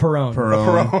 yeah, a Perone.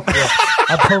 Perone.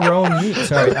 A Peroni.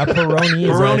 Sorry, a Peroni is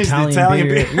an Peroni's the Italian, Italian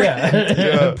beer. beer.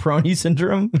 Yeah. Peroni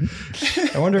syndrome.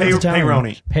 I wonder if it's Italian.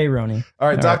 Peyronie. Peyronie. All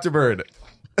right, Dr. Bird.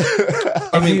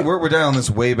 I mean, we're dialing this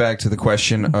way back to the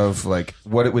question of like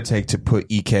what it would take to put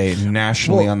EK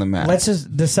nationally on the map. Let's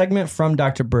just the segment from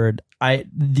Dr. Bird.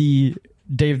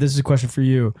 Dave, this is a question for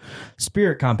you.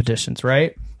 Spirit competitions,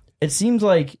 right? It seems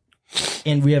like,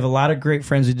 and we have a lot of great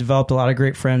friends. We developed a lot of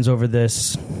great friends over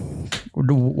this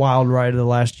wild ride of the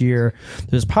last year.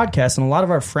 There's podcasts, and a lot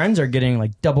of our friends are getting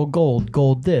like double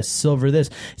gold this, silver this.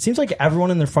 It seems like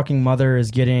everyone and their fucking mother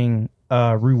is getting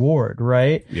reward,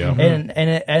 right? Yeah.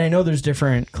 And I know there's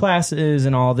different classes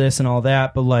and all this and all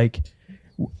that, but like,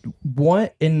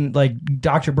 what in like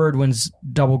Dr. Bird wins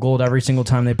double gold every single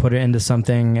time they put it into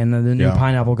something, and then the new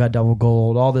pineapple got double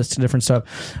gold, all this different stuff.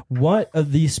 What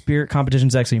of these spirit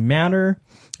competitions actually matter,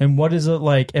 and what is it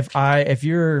like if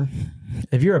you're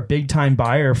a big time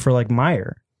buyer for like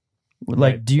Meyer?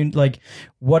 Like, do you like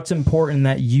what's important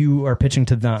that you are pitching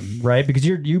to them, right? Because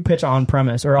you pitch on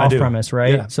premise or off premise,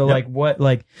 right? Yeah. So Yep. like what,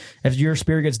 like if your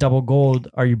spirit gets double gold,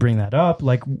 are you bringing that up?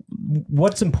 Like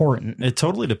what's important? It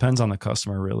totally depends on the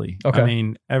customer, really. Okay. I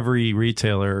mean, every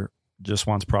retailer just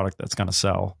wants product that's going to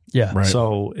sell. Yeah. Right.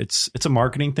 So it's a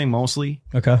marketing thing mostly.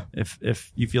 Okay.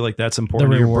 If you feel like that's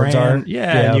important The to your rewards brand, are?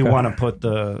 yeah, Yeah, and you okay. want to put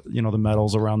the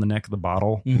medals around the neck of the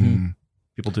bottle. Mm-hmm.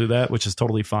 People do that, which is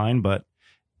totally fine. But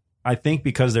I think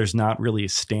because there's not really a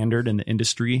standard in the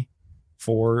industry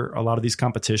for a lot of these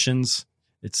competitions,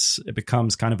 it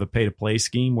becomes kind of a pay to play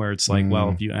scheme where it's like, well,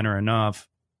 if you enter enough,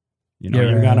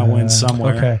 you're gonna win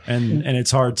somewhere. Okay. And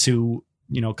it's hard to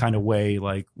kind of weigh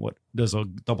like what does a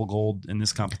double gold in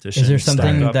this competition. Is there stack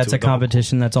something up that's to a double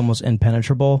competition that's almost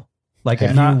impenetrable? Like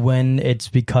if Not- you win, it's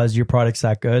because your product's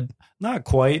that good. Not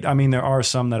quite. I mean, there are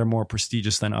some that are more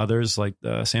prestigious than others, like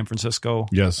San Francisco,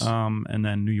 Yes. and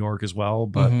then New York as well.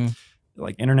 But Mhm.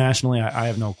 like internationally, I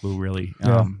have no clue really.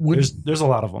 Yeah. There's a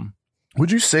lot of them. Would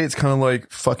you say it's kind of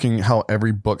like fucking how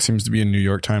every book seems to be a New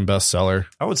York Times bestseller?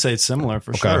 I would say it's similar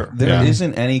for Okay. sure. There Yeah.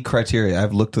 not any criteria.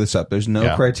 I've looked this up. There's no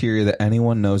Yeah. criteria that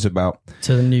anyone knows about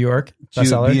To the New York to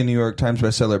bestseller. be a New York Times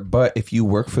bestseller. But if you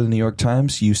work for the New York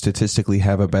Times, you statistically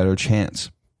have a better chance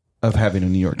of having a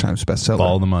New York Times bestseller.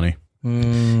 Follow the money.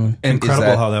 Mm, And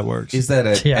Incredible how that works. is that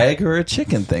an Yeah. egg or a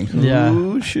chicken thing? Yeah.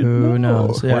 Who should Who know?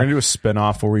 knows? We're Yeah. gonna do a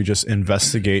spin-off where we just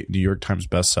investigate New York Times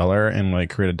bestseller and like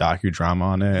create a docudrama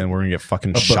on it, and we're gonna get fucking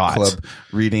A book shot. club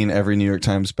reading every New York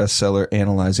Times bestseller,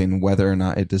 analyzing whether or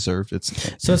not it deserved its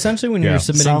name. So essentially, when Yeah. you're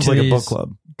submitting Sounds to like these, a book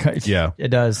club. Yeah. it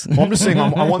does. Well, I'm just saying,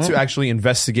 I want to actually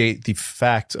investigate the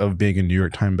fact of being a New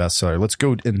York Times bestseller. Let's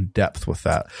go in depth with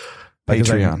that. Because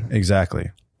Patreon. Exactly.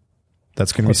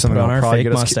 That's going to be Let's something put on that'll our probably fake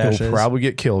get us. mustaches. We'll probably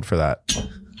get killed for that.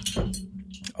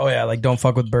 Oh yeah, like don't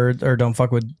fuck with birds or don't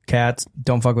fuck with cats.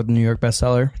 Don't fuck with the New York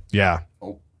bestseller. Yeah.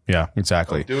 Yeah.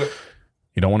 Exactly. Do it.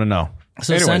 You don't want to know.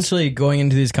 So Anyways. essentially, going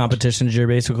into these competitions, you're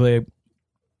basically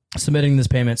submitting this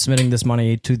payment, submitting this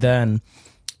money to then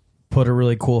put a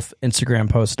really cool Instagram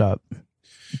post up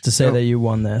to say that you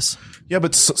won this. Yeah,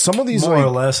 but some of these, More or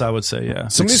like, less, I would say, yeah.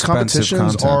 some of these Expensive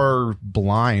competitions content. are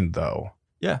blind, though.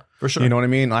 Yeah, for sure. You know what I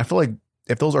mean? I feel like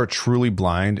if those are truly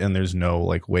blind and there's no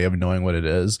like way of knowing what it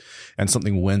is, and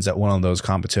something wins at one of those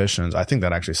competitions, I think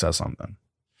that actually says something.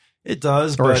 It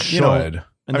does, Or it but you know, should.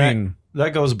 and I that, mean, that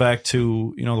goes back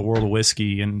to the world of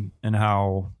whiskey and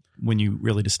how when you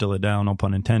really distill it down, no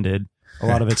pun intended, a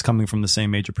lot of it's coming from the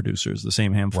same major producers, the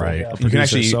same handful Right. of You can producers.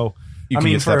 actually- So you I can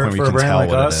mean, get to that for point where a you can brand tell like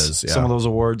what us, it is. Yeah. some of those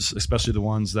awards, especially the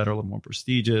ones that are a little more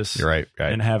prestigious, You're right.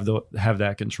 Right. and have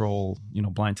that control,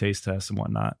 blind taste tests and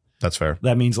whatnot. That's fair.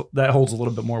 That means that holds a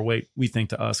little bit more weight, we think,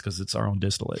 to us because it's our own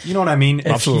distillate. You know what I mean?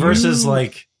 Absolutely. Versus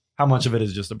like how much of it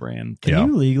is just a brand. Can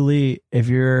you legally, if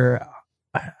you're,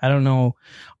 I don't know,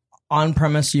 on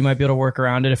premise, you might be able to work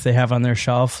around it if they have on their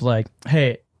shelf, like,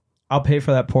 hey, I'll pay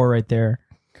for that pour right there.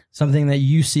 Something that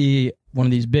you see one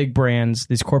of these big brands,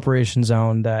 these corporations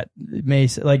own that may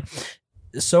like,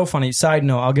 so funny. Side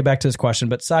note, I'll get back to this question,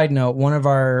 but side note, one of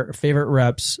our favorite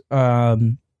reps,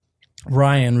 Ryan,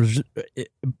 was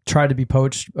tried to be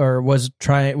poached, or was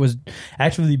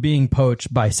actually being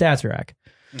poached by Sazerac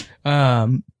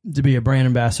to be a brand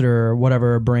ambassador or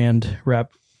whatever, a brand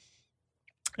rep.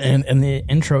 And in the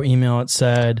intro email, it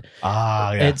said,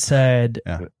 one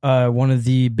of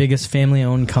the biggest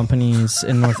family-owned companies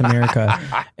in North America.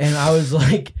 And I was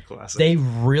like, Classic. they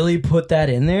really put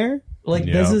that in there? Like,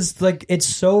 this is like, it's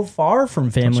so far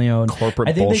from family-owned.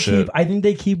 Corporate bullshit. I think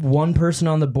they keep one person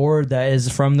on the board that is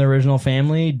from the original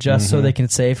family just so they can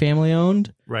say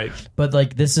family-owned. Right. But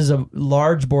like, this is a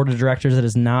large board of directors that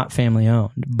is not family-owned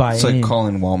by It's like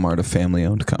calling Walmart a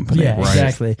family-owned company. Yeah,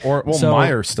 exactly. Or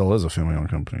Meyer still is a family-owned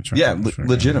company. Yeah,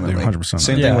 legitimately. 100%.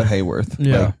 Same thing with Hayworth.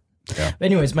 Yeah. Like,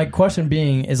 Anyways, my question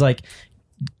being is like,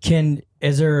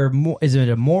 is it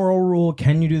a moral rule?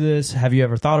 Can you do this? Have you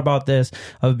ever thought about this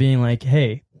of being like,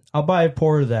 hey, I'll buy a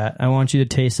pour of that. I want you to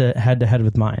taste it head to head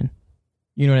with mine.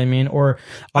 You know what I mean? Or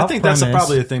I think that's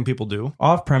probably a thing people do.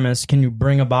 Off premise, can you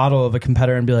bring a bottle of a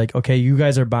competitor and be like, okay, you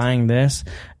guys are buying this,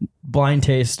 blind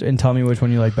taste, and tell me which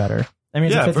one you like better? I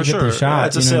mean, it's a 50-50 shot. Yeah,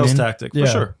 it's a sales tactic for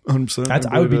sure. 100%.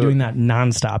 I would be doing that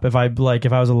nonstop if I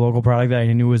was a local product that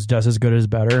I knew was just as good as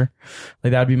better.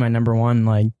 Like, that would be my number one.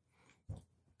 Like,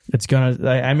 it's gonna.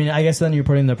 I mean, I guess then you're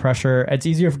putting the pressure. It's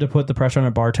easier to put the pressure on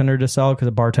a bartender to sell, because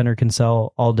a bartender can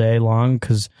sell all day long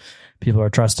because people are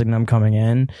trusting them coming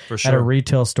in. For sure. At a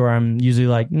retail store, I'm usually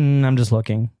like, I'm just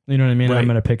looking. You know what I mean? Right. I'm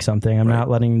gonna pick something. I'm not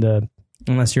letting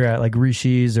unless you're at like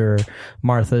Rishi's or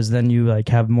Martha's, then you like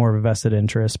have more of a vested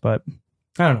interest. But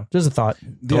I don't know. Just a thought.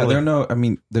 Yeah, there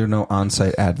are no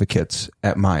on-site advocates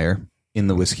at Meyer in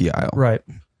the whiskey aisle. Right.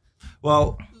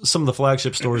 Well, some of the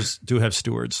flagship stores do have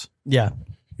stewards. Yeah.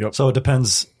 Yep. So it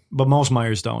depends, but most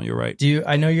Meyers don't. You're right.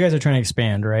 I know you guys are trying to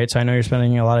expand, right? So I know you're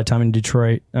spending a lot of time in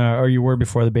Detroit, or you were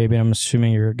before the baby. I'm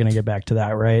assuming you're going to get back to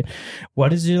that, right?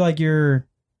 What is do you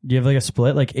have like a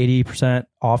split, like 80%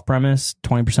 off premise,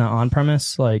 20% on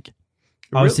premise? Like,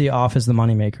 obviously off is the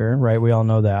moneymaker, right? We all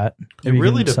know that. It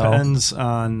really depends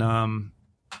on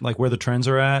like where the trends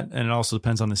are at, and it also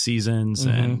depends on the seasons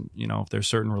and if there's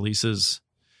certain releases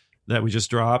that we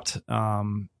just dropped.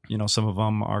 Some of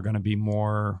them are going to be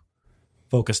more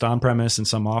focused on premise and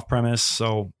some off premise.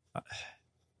 So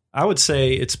I would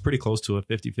say it's pretty close to a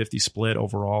 50-50 split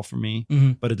overall for me,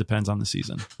 but it depends on the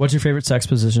season. What's your favorite sex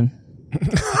position? The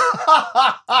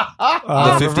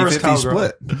 50-50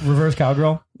 split. Reverse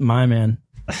cowgirl? My man.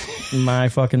 My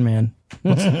fucking man.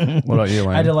 What about you,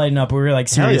 Lane? I had to lighten up. We were like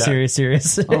serious.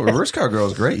 Oh, reverse cowgirl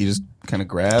is great. You just kind of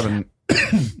grab and...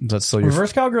 That's still your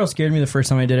Reverse cowgirl scared me the first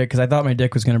time I did it because I thought my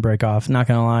dick was going to break off. Not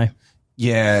going to lie.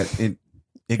 Yeah,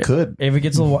 it could. If it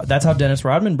gets a little, that's how Dennis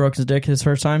Rodman broke his dick his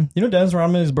first time. You know, Dennis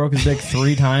Rodman has broke his dick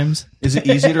 3 times. Is it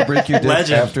easy to break your dick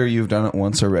Legend. after you've done it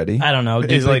once already? I don't know.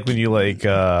 It's like when you break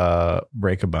a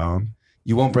bone.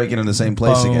 You won't break it in the same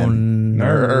place again.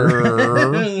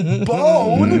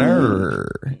 Bone.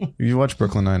 You watch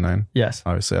Brooklyn Nine-Nine? Yes.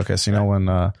 Obviously. Okay, so you know when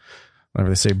whenever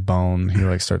they say bone, he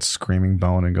like starts screaming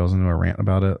bone and goes into a rant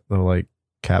about it. The like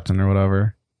captain or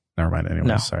whatever. Never mind. Anyways,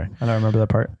 No. sorry. I don't remember that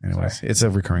part. Anyways, it's a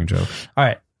recurring joke. All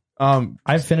right.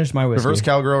 I've finished my whiskey. Reverse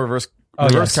cowgirl, reverse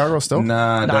yes. cowgirl still?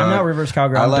 Nah, No, I'm not reverse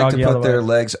cowgirl. I I'm like dog to the other put their way.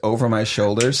 legs over my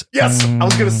shoulders. Yes, I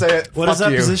was gonna say it. What is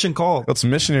that position called? It's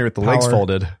missionary with the legs Power.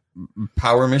 folded.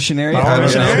 Power missionary? Power I don't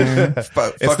missionary? know.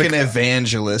 Fucking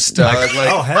evangelist. Like,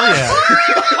 Oh, hell yeah.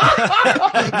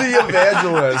 The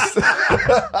evangelist.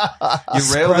 you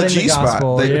rail the Spreading the G-spot.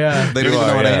 gospel, They yeah. don't even know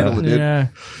how to handle it, dude. Yeah.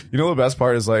 You know the best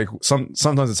part is like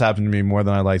sometimes it's happened to me more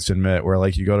than I like to admit, where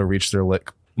like you go to reach their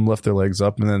lift their legs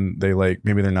up and then they like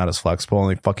maybe they're not as flexible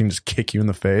and they fucking just kick you in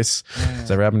the face. Has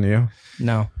that ever happened to you?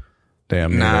 No.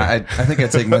 Damn. Nah, neither. I think I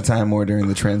take my time more during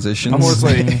the transitions. I'm always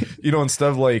like instead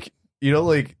of like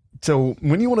like so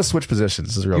when you want to switch positions,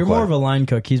 this is real You're quick. more of a line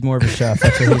cook. He's more of a chef.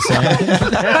 That's what he's saying.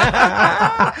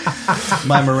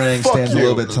 my meringue stands a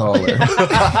little bit taller.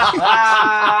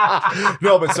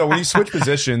 No, but so when you switch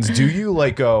positions, do you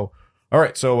like go, all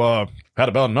right, so had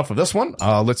about enough of this one.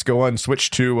 Let's go and switch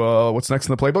to what's next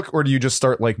in the playbook, or do you just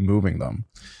start like moving them?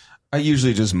 I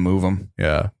usually just move them.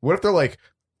 Yeah. What if they're like,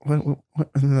 what,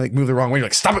 and they like move the wrong way? You're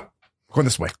like, stop it, going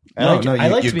this way. No, I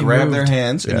like you to be grab moved. their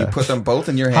hands and you put them both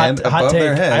in your hand hot above take.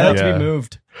 their head. I like to Yeah. be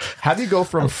moved. How do you go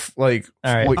from like?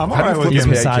 All right. Like, I'm how do alright you with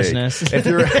flip He's a a pancake? misogynist. If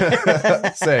you're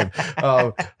same,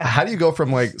 how do you go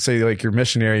from like say like you're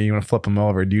missionary, you want to flip them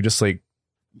over? Do you just like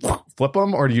flip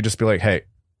them, or do you just be like, hey,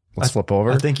 Let's flip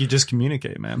over. I think you just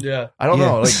communicate, man. Yeah. I don't Yeah.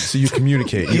 know. Like, so you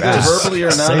communicate. You Either ask. verbally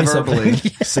or Say non-verbally.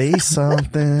 Say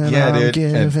something. Yeah, I'm dude.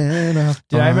 giving up.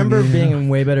 Dude, I remember on you. being in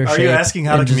way better shape. Are you asking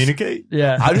how to and just- communicate?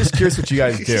 Yeah. I'm just curious what you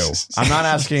guys do. I'm not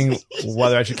asking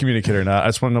whether I should communicate or not. I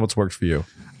just want to know what's worked for you.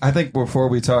 I think before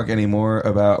we talk any more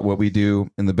about what we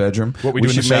do in the bedroom, What we do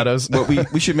in the should make- shadows.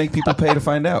 we should make people pay to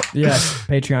find out. Yes,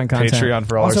 Patreon content. Patreon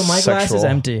for all Also, our my glass is sexual-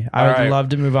 empty. I would All right. love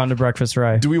to move on to breakfast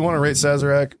rye. Do we want to rate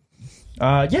Sazerac?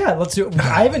 Yeah, let's do it.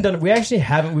 I haven't done it. We actually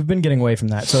haven't. We've been getting away from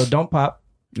that. So don't pop.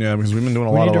 Yeah, because we've been doing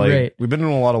a We lot need of to like rate. we've been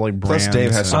doing a lot of like Plus, brands. Dave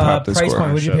has and- some pop this Price score.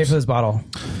 point. Would you pay for this bottle?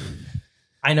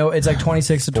 I know it's like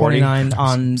 26 to 29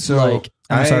 on So, like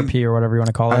MSRP or whatever you want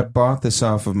to call I it. bought this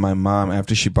off of my mom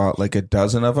after she bought like a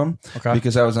dozen of them Okay.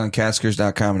 because I was on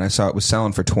caskers.com and I saw it was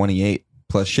selling for 28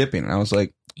 plus shipping. And I was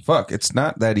like, fuck, it's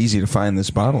not that easy to find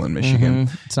this bottle in Michigan.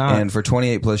 It's not. And for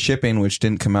 28 plus shipping, which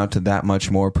didn't come out to that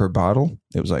much more per bottle,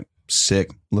 it was like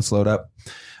sick. Let's load up.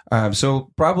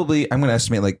 So probably I'm going to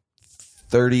estimate like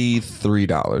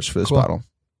 $33 for this Cool. bottle.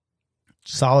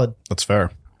 Solid. That's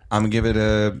fair. I'm going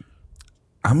to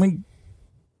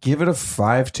give it a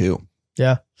 5.2.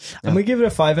 Yeah. I'm going to give it a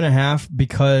 5.5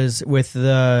 because with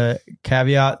the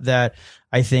caveat that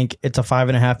I think it's a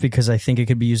 5.5 because I think it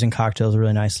could be used in cocktails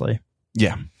really nicely.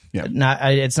 Yeah. Yeah.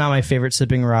 It's not my favorite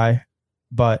sipping rye,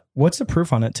 but what's the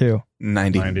proof on it too?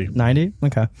 90. 90?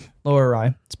 Okay. Lower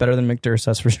rye. It's better than Michter's,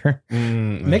 that's for sure.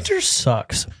 Michter's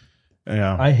sucks.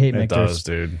 Yeah, I hate it Michter's. does,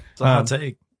 dude. It's a hot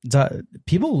take.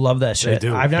 People love that shit.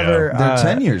 do, I've never. Their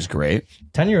 10 years great.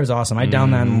 10 years awesome. I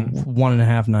downed that in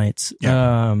 1.5 nights.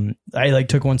 I like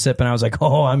took one sip and I was like,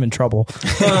 oh, I'm in trouble.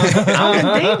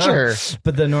 I'm in danger.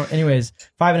 But anyways,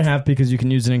 5.5 because you can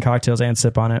use it in cocktails and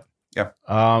sip on it.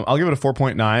 I'll give it a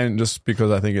 4.9 just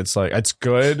because I think it's like it's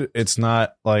good. It's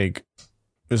not like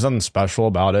there's nothing special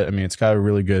about it. I mean, it's got a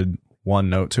really good one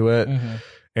note to it, and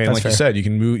That's like fair. you said, you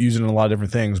can use it in a lot of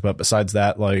different things. But besides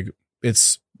that, like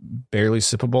it's barely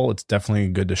sippable. It's definitely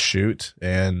good to shoot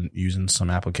and use in some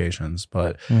applications.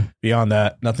 But beyond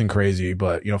that, nothing crazy.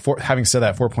 But having said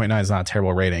that, 4.9 is not a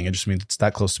terrible rating. It just means it's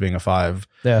that close to being a 5.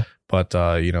 Yeah. But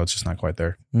it's just not quite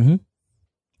there. Mm-hmm. What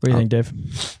do you think, Dave?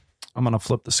 I'm going to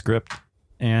flip the script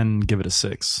and give it a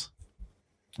 6.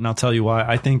 And I'll tell you why.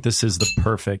 I think this is the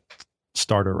perfect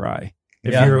starter rye.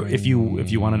 If you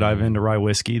want to dive into rye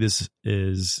whiskey, this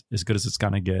is as good as it's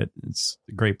going to get. It's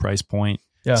a great price point.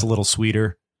 Yeah. It's a little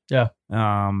sweeter. Yeah.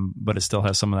 But it still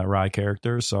has some of that rye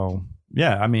character. So,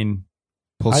 yeah, I mean,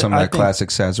 Pull some of I that think- classic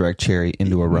Sazerac cherry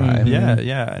into a rye. Mhm.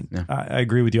 yeah. Yeah. I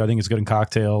agree with you. I think it's good in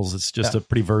cocktails. It's just a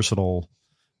pretty versatile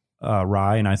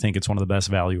rye, and I think it's one of the best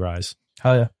value ryes.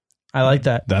 Hell yeah. I like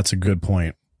that. That's a good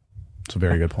point. It's a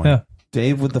very good point. Yeah.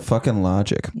 Dave with the fucking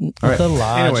logic. With All right. the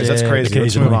logic. Anyways, that's crazy. Let's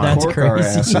Occasionally. move on. That's Cork our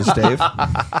crazy. asses, Dave.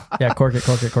 Yeah, cork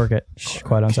it. Shh,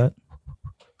 quiet on set.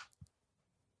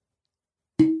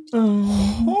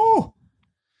 Oh,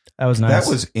 That was nice.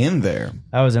 that was in there.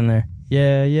 That was in there.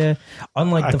 Yeah.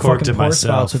 Unlike I the corked fucking it pour myself.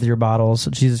 spouts with your bottles.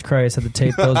 Jesus Christ, had to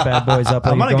tape those bad boys up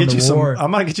like I'm you're gonna going get you to some. war.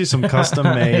 I'm gonna get you some custom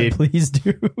made Please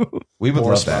do. We would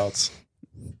pour love that. spouts.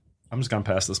 I'm just gonna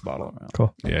pass this bottle around.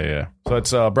 Cool. Yeah. So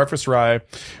it's breakfast rye.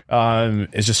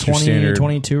 It's just your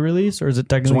 2022 standard. release, or is it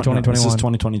technically 2021? This is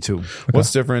 2022.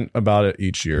 What's different about it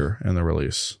each year in the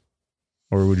release,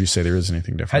 or would you say there is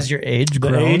anything different? Has your age The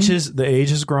grown? age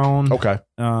has grown. Okay,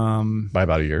 Um, by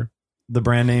about a year. the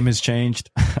brand name has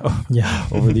changed Yeah.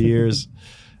 over the years.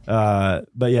 But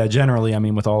yeah, generally, I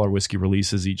mean, with all our whiskey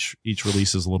releases, each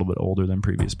release is a little bit older than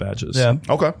previous batches. Yeah.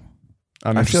 Okay,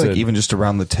 I'm I feel like interested. even just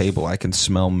around the table, I can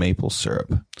smell maple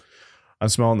syrup. I'm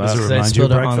smelling that. Is it They Remind you of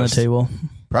spilled it on the breakfast. table.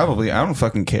 Probably. I don't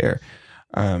fucking care.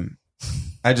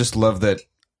 I just love that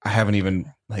I haven't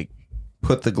even like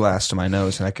put the glass to my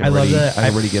nose and I can I love already, that. I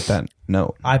already get that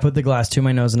note. I put the glass to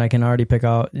my nose and I can already pick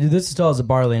out. This still has a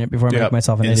barley in it before I Yep. make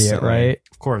myself an idiot, Instantly. right?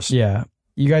 Of course. Yeah.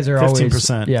 You guys are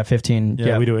 15%. always. Yeah, 15.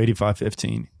 Yeah, we do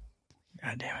 85-15.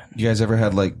 God damn it. You guys ever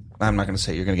had like, I'm not going to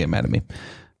say it, you're going to get mad at me.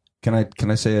 Can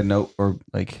I say a note or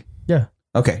like, Yeah.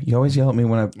 okay. You always yell at me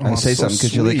when I say so something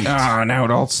because you're like, sweet. now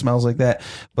it all smells like that.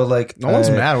 But like, No one's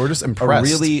mad. We're just a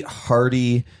impressed. really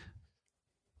hearty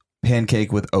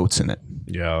pancake with oats in it.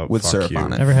 yeah, with fuck syrup you.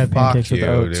 on it. Never had Fuck pancakes with you,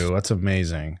 oats. dude. That's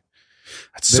amazing.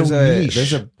 That's There's so a niche.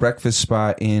 there's a breakfast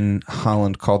spot in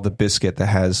Holland called the Biscuit that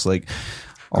has like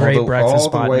all Great the breakfast all the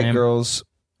spot white name. girls.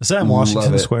 Is that in Love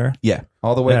Washington it. Square? Yeah,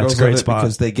 all the white Yeah, it's girls a great love it spot.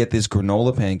 because they get this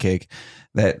granola pancake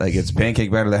that like it's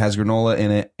pancake batter that has granola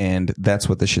in it, and that's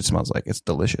what the shit smells like. It's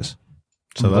delicious.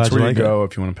 so I'm that's glad you where you like go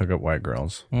if you want to pick up white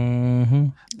girls. Mm-hmm.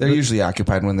 They're usually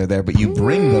occupied when they're there, but you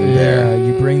bring them there. Yeah,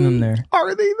 you bring them there.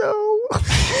 Are they though?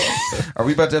 Are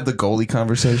we about to have the goalie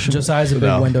conversation? Josiah's a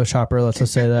big window shopper. Let's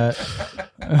just say that.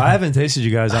 I haven't tasted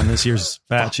you guys on this year's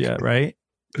batch yet, right?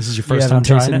 This is your You first time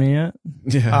haven't tasted trying it? me yet?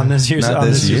 Yeah. On this year's, Not on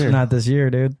this this year's, year. Not this year,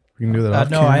 dude. We can do that.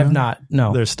 No, I have not.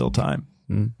 No. there's still time.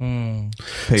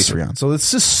 Patreon. So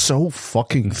it's just so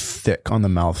fucking thick on the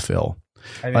mouthfeel.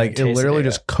 Like it tasted literally it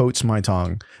just coats my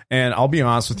tongue. And I'll be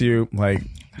honest with you, like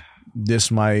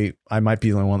I might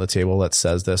be the only one at the table that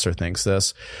says this or thinks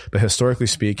this, but historically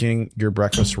speaking, your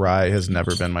breakfast rye has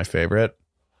never been my favorite.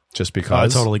 Just I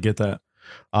because. totally get that.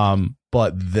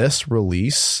 But this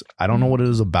release, I don't know what it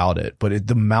is about it, but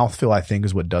the mouthfeel I think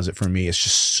is what does it for me. It's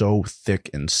just so thick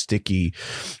and sticky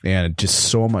and just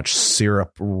so much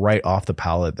syrup right off the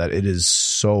palate that it is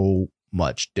so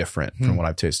much different from what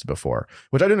I've tasted before,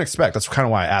 which I didn't expect. That's kind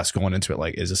of why I asked going into it,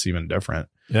 like, is this even different?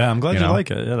 Yeah, I'm glad you know?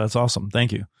 like it. Yeah, that's awesome.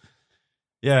 Thank you.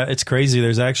 Yeah, it's crazy.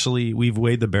 There's actually, we've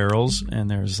weighed the barrels and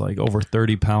there's like over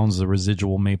 30 pounds of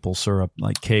residual maple syrup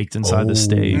like caked inside the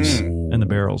staves and the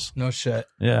barrels. No shit.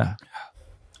 Yeah.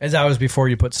 As that was before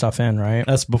you put stuff in, right?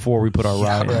 That's before we put our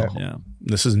rye in. right. Yeah.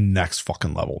 This is next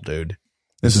fucking level, dude.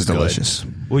 This is good. delicious.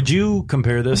 Would you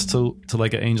compare this to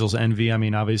like an Angel's Envy? I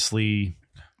mean, obviously,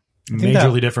 think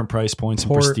majorly different price points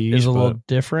and Port prestige. is a but little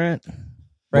different.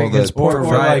 Right? Well, Because the port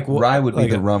rye would be like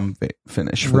the a- rum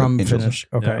finish. For rum Angels. finish.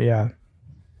 Okay, yeah.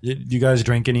 do you guys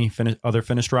drink any other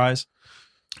finished ryes?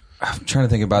 I'm trying to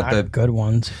think about Good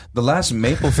ones. the last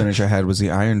maple finish I had was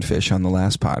the Iron Fish on the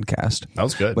last podcast. That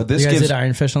was good. But this You guys gives did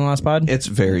Iron Fish on the last pod? it's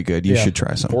very good. You Yeah. should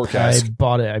try some. I Forecast.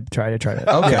 bought it. I tried it. Okay,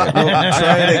 well,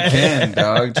 try it again,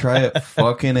 dog. Try it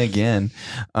fucking again.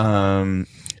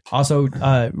 Also,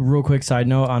 real quick side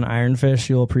note on Iron Fish,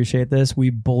 you'll appreciate this. We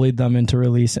bullied them into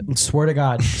release. Swear to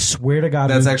God.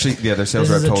 That's actually their sales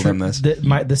rep told them this.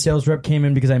 The sales rep came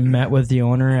in because I met with the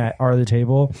owner at the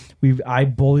table. I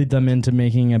bullied them into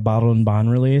making a bottle and bond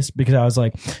release because I was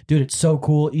like, dude, it's so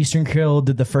cool. Eastern Kill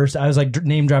did the first. I was like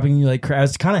name dropping you like I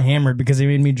was kind of hammered because they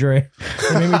made me drink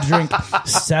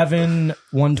 7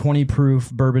 120 proof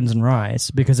bourbons and rye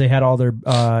because they had all their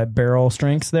barrel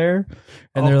strengths there,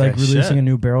 and they're like releasing a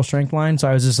new barrel strength line. So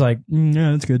I was just like,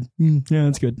 yeah, that's good. Yeah,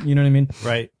 that's good. You know what I mean?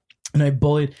 Right. And I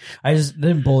just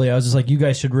didn't bully. I was just like, you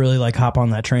guys should really like hop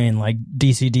on that train. Like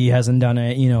DCD hasn't done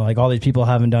it. You know, like all these people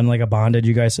haven't done like a bonded.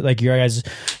 You guys, like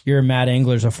you're mad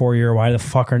anglers a 4-year. Why the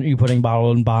fuck aren't you putting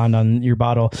bottle and bond on your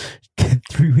bottle?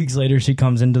 3 weeks later, she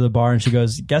comes into the bar and she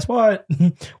goes, guess what?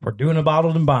 We're doing a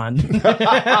bottled and bond.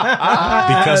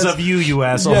 Because of you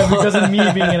asshole. Yeah, because of me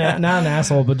being not an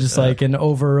asshole, but just like an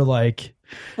over like.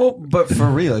 Well, but for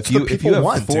real, if you have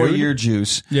want, 4-year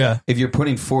juice, Yeah. if you're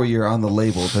putting 4-year on the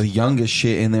label, the youngest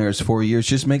shit in there is 4 years.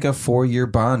 Just make a 4-year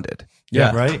bonded.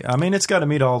 Yeah. Right? I mean, it's got to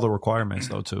meet all the requirements,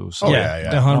 though, too. So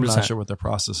yeah. 100%. I'm not sure what their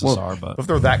processes are, but If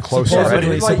they're that close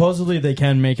already. Supposedly they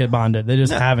can make it bonded. They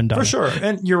just haven't done for it. sure.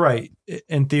 And you're right.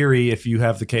 In theory, if you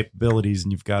have the capabilities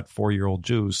and you've got 4-year-old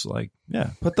juice, like,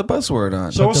 yeah. Put the buzzword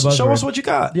on. Show the us buzzword. what you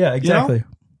got. Yeah, exactly. You know?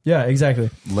 Yeah, exactly.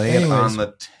 Lay it on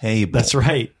the table. That's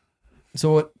right.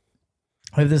 So what?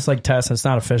 I have this like test. It's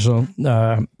not official.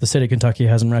 The state of Kentucky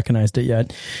hasn't recognized it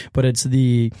yet, but it's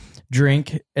the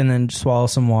drink and then swallow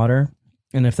some water,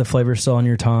 and if the flavor's still on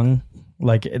your tongue,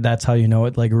 like that's how you know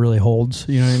it like really holds.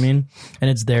 You know what I mean? And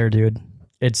it's there, dude.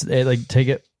 Like take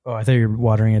it. Oh, I thought you were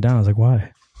watering it down. I was like,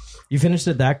 why? You finished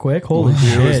it that quick? Holy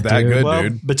shit! It was that dude. good, Well,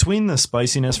 dude. between the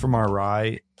spiciness from our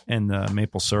rye and the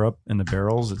maple syrup and the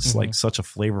barrels, it's like such a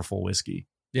flavorful whiskey.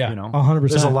 Yeah, You know, 100%.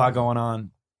 there's a lot going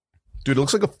on. Dude, it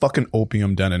looks like a fucking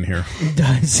opium den in here. It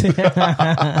does.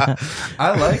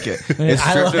 I like it. It's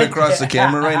I drifting like across it. the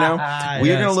camera right now. We're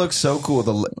Yes. gonna look so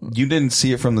cool. You didn't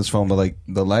see it from this phone, but like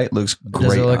the light looks great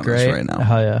Does it look on great this right now.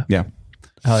 Hell yeah. Yeah.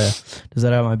 Hell yeah. Does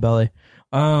that out my belly?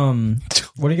 What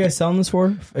are you guys selling this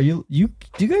for? Are do you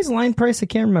guys line price? I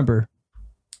can't remember.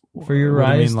 For your What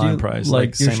do you ryes, mean line price? Like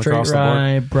Like your same straight across the board?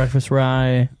 rye, breakfast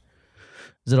rye.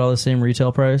 Is it all the same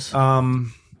retail price?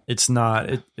 It's not.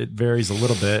 It varies a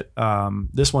little bit.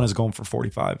 This one is going for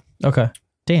 45. Okay.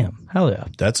 Damn. Hell yeah.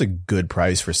 That's a good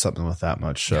price for something with that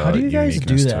much. How do you guys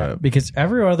do uniqueness to that? it. Because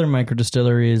every other micro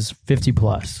distillery is 50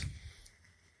 plus.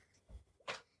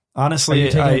 Are Honestly,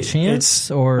 you taking a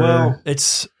chance or? well,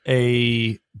 it's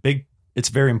a big. It's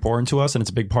very important to us, and it's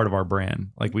a big part of our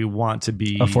brand. Like we want to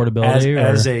be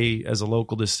Affordability as a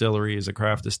local distillery, as a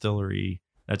craft distillery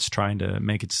that's trying to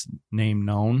make its name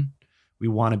known. We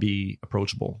want to be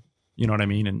approachable. You know what I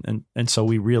mean? And so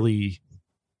we really,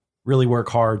 really work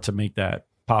hard to make that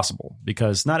possible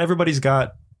because not everybo's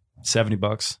got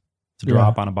 $70 to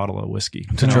drop on a bottle of whiskey.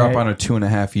 To drop on a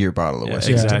 2.5-year bottle of Yeah,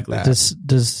 whiskey. exactly. Like that.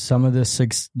 Does some of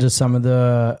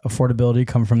the affordability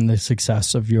come from the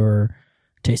success of your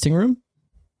tasting room?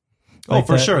 Like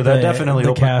for sure. That definitely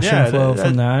the cash inflow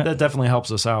from that. That definitely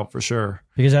helps us out for sure.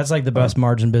 Because that's like the best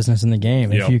margin business in the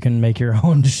game. If you can make your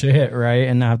own shit, right,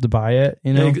 and not have to buy it,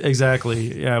 you know?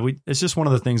 Exactly. Yeah, it's just one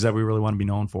of the things that we really want to be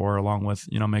known for, along with,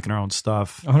 you know, making our own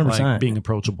stuff. 100%. Like being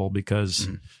approachable, because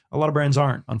a lot of brands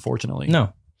aren't, unfortunately.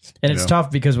 No. And it's tough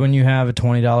because when you have a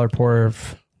 $20 pour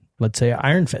of, let's say,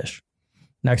 Ironfish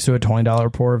next to a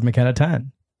 $20 pour of McKenna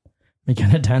 10,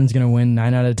 McKenna 10 is going to win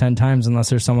 9 out of 10 times unless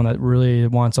there's someone that really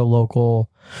wants a local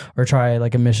or try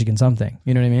like a Michigan something.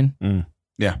 You know what I mean?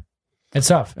 Yeah. It's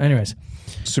tough. Anyways.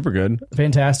 Super good.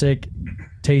 Fantastic.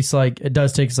 It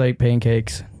does taste like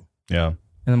pancakes. Yeah.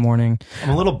 In the morning. I'm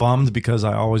a little bummed because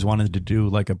I always wanted to do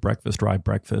like a rye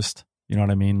breakfast. You know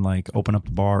what I mean? Like open up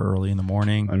the bar early in the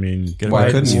morning. I mean,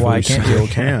 why can't you?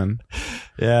 Can.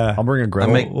 Yeah. I'll bring a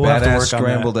griddle. I make We'll have to badass work on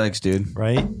scrambled eggs, dude.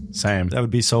 Right? Same. That would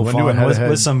be so We'll do a fun head-to-head.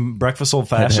 with some breakfast old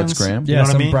fashions. scram. Yeah, You know what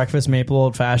some I mean? breakfast maple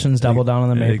old fashions, double down on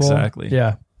the maple. Exactly.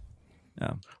 Yeah.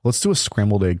 Let's do a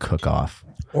scrambled egg cook-off.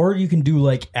 Or you can do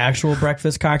like actual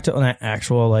breakfast cocktail, not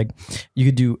actual, like you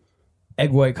could do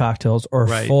egg white cocktails or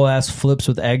Right. full ass flips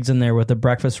with eggs in there with the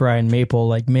breakfast rye and maple,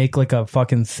 like make like a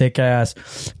fucking thick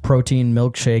ass protein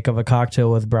milkshake of a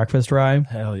cocktail with breakfast rye.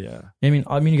 Hell yeah. I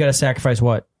mean you got to sacrifice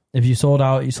what? If you sold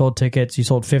out, you sold tickets, you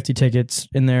sold 50 tickets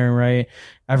in there, right?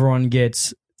 Everyone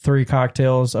gets 3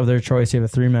 cocktails of their choice. You have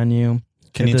a 3 menu.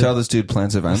 Can you tell this dude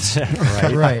plans events?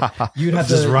 Right. Right. You'd have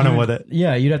Just to running with it.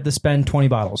 Yeah, you'd have to spend 20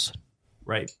 bottles.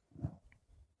 Right.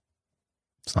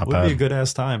 It's not Would be a bad. good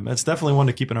ass time. It's definitely one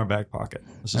to keep in our back pocket.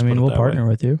 Let's just I mean, put it we'll that partner way.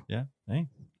 with you. Yeah. Hey.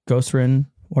 Ghost Rin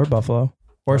or Buffalo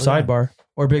or Sidebar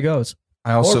or Big O's.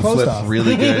 I also Or post flip off.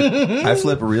 really good. I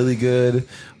flip really good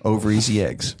over easy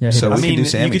eggs. Yeah, he so does. we I can mean, do you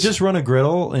Sammy's. could just run a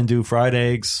griddle and do fried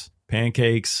eggs,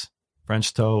 pancakes,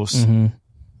 French toast. Mm-hmm.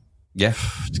 Yeah,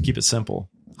 Just keep it simple.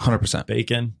 100%.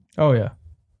 Bacon. Oh, yeah.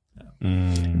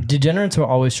 Degenerates will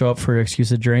always show up for an excuse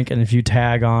to drink, and if you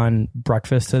tag on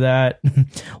breakfast to that, looks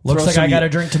Throw like some I got to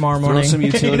drink tomorrow morning. Throw some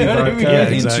utility You know what I vodka mean? Yeah,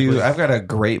 into. exactly. I've got a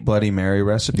great Bloody Mary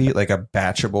recipe, like a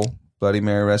batchable Bloody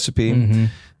Mary recipe. Mhm.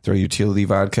 Throw utility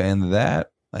vodka into that.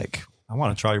 Like, I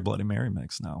want to try your Bloody Mary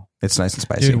mix now. it's nice and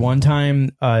spicy. Dude, one time,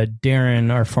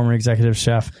 Darren, our former executive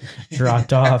chef,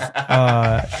 dropped off.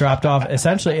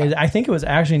 Essentially, I think it was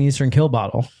actually an Eastern Kill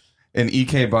bottle An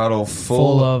EK bottle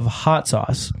full of hot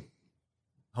sauce,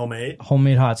 Homemade?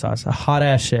 homemade hot sauce, a hot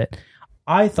ass shit.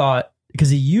 I thought because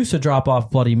he used to drop off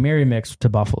Bloody Mary mix to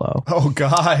Buffalo. Oh,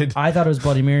 God. I thought it was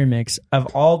Bloody Mary mix. Of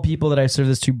all people that I serve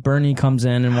this to, Bernie comes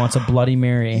in and wants a Bloody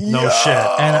Mary. No shit.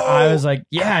 And I was like,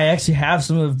 yeah, I actually have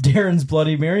some of Darren's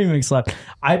Bloody Mary mix left.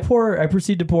 I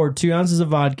proceed to pour 2 ounces of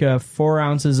vodka, 4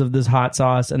 ounces of this hot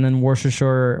sauce, and then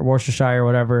Worcestershire,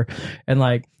 whatever. And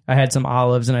like, I had some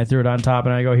olives and I threw it on top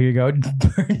and I go, here you go.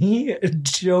 Bernie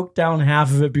choked down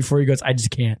half of it before he goes, I just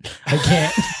can't. I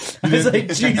can't. I was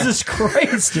like, Jesus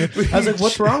Christ, dude. I was like,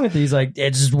 what's wrong with these? Like,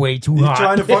 it's just way too hot.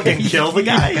 Trying to fucking kill the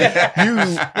guy. You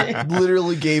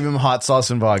literally gave him hot sauce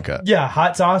and vodka. Yeah,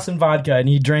 hot sauce and vodka, and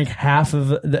he drank half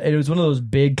of it. Was one of those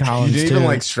big You columns. didn't too. even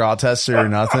like straw test it or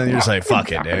nothing. You're just like,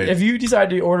 fuck it, dude. If you decide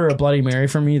to order a Bloody Mary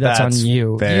from me, that's on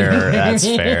you. Fair. That's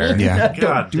fair. Yeah.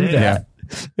 God do damn. that.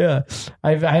 Yeah,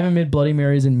 I haven't made Bloody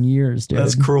Marys in years, dude.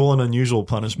 That's cruel and unusual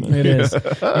punishment. It is. He's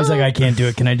like, I can't do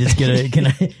it. Can I just get it? Can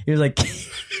I? He was like,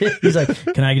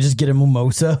 can I just get a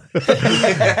mimosa? You know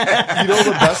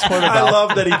the best part about I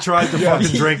love that he tried to fucking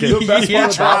drink it. The best He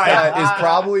part about tried. that is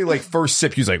probably like first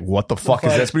sip. He's like, "What the fuck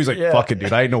is this?" But he's like, Yeah. "Fuck it,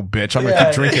 dude. I ain't no bitch. I'm gonna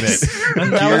keep drinking it."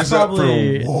 And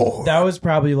that was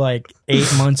probably like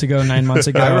 8 months ago, 9 months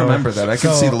ago. I remember that. I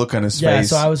could So, see the look on his Yeah, face.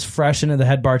 so I was fresh into the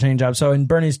head bartending job. So, and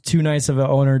Bernie's too nice of an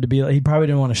owner to be like, he probably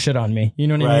didn't want to shit on me. You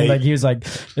know what I mean? Right. Like, he was like,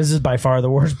 this is by far the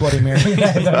worst Bloody Mary I've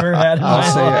ever had in my I'll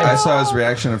say, I life. saw his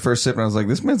reaction at first sip, and I was like,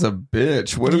 "This man's a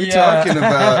bitch. What are we Yeah. talking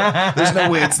about? There's no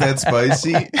way it's that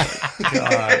spicy."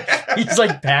 He's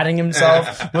like patting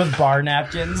himself with bar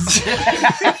napkins.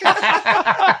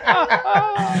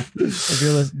 If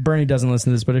you're Bernie doesn't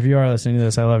listen to this, but if you are listening to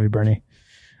this, I love you, Bernie.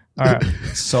 All right.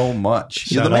 So much.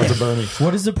 Shout out to Bernie.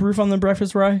 What is the proof on the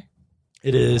breakfast rye?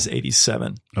 It is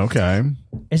 87. Okay,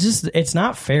 It's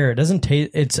not fair. It doesn't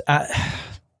taste. It's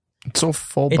so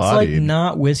full like bodied.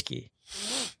 not whiskey.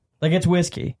 Like it's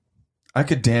whiskey. I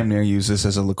could damn near use this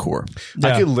as a liqueur.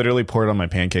 Yeah. I could literally pour it on my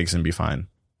pancakes and be fine.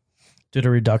 Did a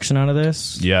reduction out of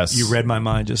this? Yes, You read my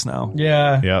mind just now.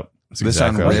 Yeah. Yep. That's This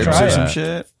exactly on what I was ribs try or gonna some say.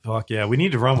 shit. Fuck yeah. We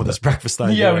need to run with this breakfast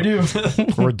idea. Yeah, we do.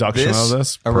 A reduction This, of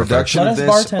this. a Perfect. reduction Let of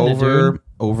us this bartend it, dude.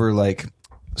 over like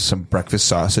some breakfast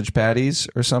sausage patties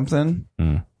or something.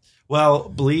 Well,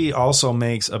 Blee also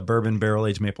makes a bourbon barrel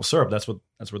aged maple syrup. That's what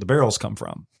That's where the barrels come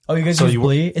from. Oh, you guys So use you-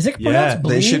 Blee? Is it pronounced Yeah.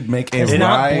 Blee? They should make a It's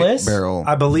not rye Bliss? barrel.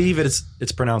 I believe it's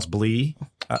pronounced Blee.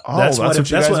 That's what you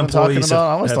guys been talking employees about.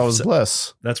 I always have thought it was said.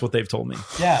 Bliss. That's what they've told me.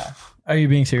 Yeah. Are you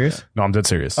being serious? No, I'm dead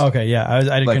serious. Okay, yeah. I couldn't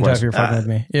tell Likewise. if you're fucking with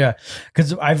me. Yeah,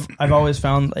 because I've always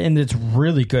found, and it's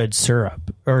really good syrup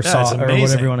or Yeah, sauce it's or amazing.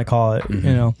 whatever you want to call it. You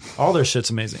know, All their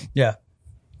shit's amazing. yeah.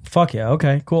 Fuck yeah.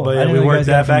 Okay, cool. But I yeah, didn't we know you worked guys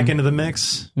that got back from- into the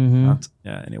mix. Mhm.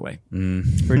 Yeah. Anyway,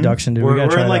 reduction, dude. we're we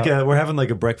gotta try in like that. we're having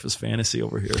like a breakfast fantasy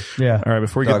over here. Yeah. All right,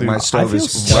 before we Dog, get my through, stove feel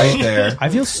is so- right there. I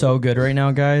feel so good right now,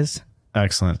 guys.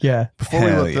 excellent. Yeah. Before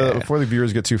Hell we before the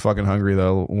viewers get too fucking hungry,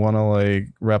 though, want to like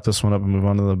wrap this one up and move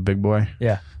on to the big boy.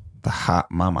 Yeah. The hot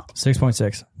mama.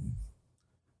 6.6.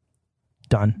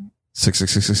 Done.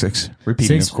 66666.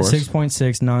 Repeating, of course.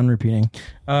 6.6, non-repeating.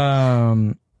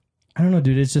 I don't know,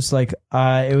 dude. It's just like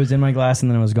it was in my glass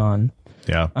and then it was gone.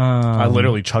 Yeah, I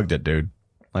literally chugged it, dude.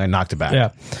 I knocked it back.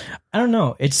 Yeah, I don't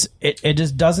know. It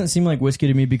just doesn't seem like whiskey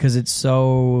to me because it's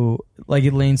so, like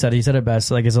Elaine said, he said it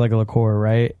best. Like it's like a liqueur,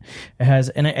 right? It has,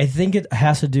 and I think it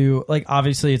has to do, like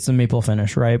obviously it's the maple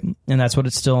finish, right? And that's what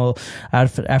it's still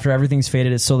after everything's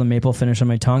faded. It's still the maple finish on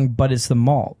my tongue, but it's the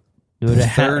malt. Dude,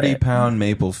 30-pound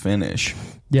maple finish.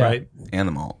 yeah. Right. And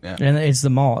the malt. Yeah. And it's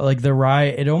the malt, like the rye.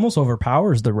 It almost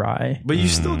overpowers the rye. But you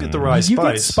still get the rye You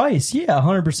get spice. spice, yeah,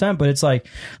 100%. But it's like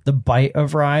the bite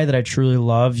of rye that I truly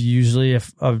love. Usually,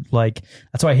 if of like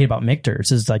that's what I hate about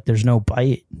Michter's is like there's no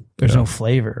bite, there's no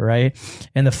flavor, right?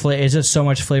 And the it's just so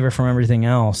much flavor from everything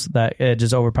else that it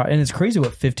just overpowers. And it's crazy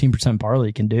what 15%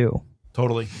 barley can do.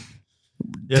 Totally.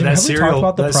 Yeah, Dude, that have we talked cereal,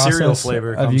 about the that cereal process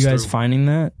flavor of comes you guys through. finding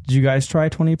that? Did you guys try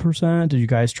 20%? Did you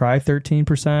guys try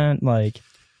 13%? Like,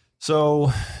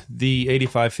 So the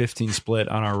 85-15 split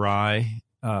on our rye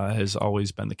has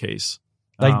always been the case.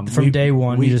 from day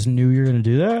one, you just knew you were going to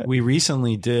do that? We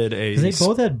recently did a. 'Cause they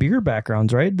both had beer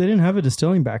backgrounds, right? They didn't have a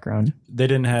distilling background. They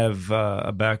didn't have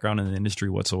a background in the industry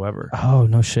whatsoever. Oh,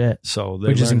 no shit. So they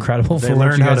Which is learned- incredible They for what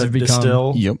learned you how guys to have become.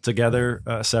 distill Yep. together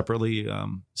separately.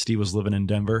 Steve was living in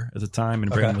Denver at the time, and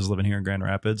Brandon Okay. was living here in Grand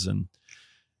Rapids. And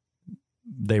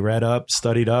they read up,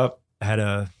 studied up, had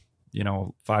a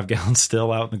 5-gallon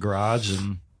still out in the garage,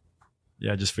 and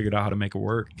just figured out how to make it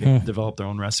work. Developed their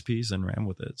own recipes and ran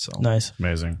with it. So Nice.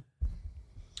 amazing.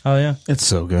 Oh, yeah. It's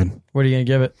so good. What are you going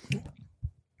to give it?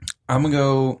 I'm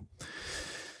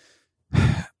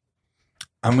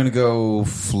gonna go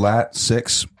flat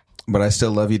 6, but I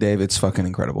still love you, Dave. It's fucking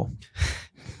incredible.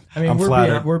 I mean, I'm we're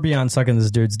flattered. beyond sucking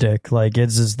this dude's dick. Like,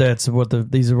 it's just,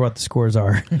 these are what the scores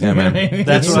are. Yeah, man.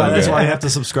 that's So why good. you have to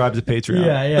subscribe to Patreon.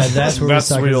 Yeah, that's where That's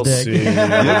we suck what you'll his dick. see. You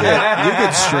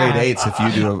get straight 8s if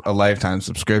you do a lifetime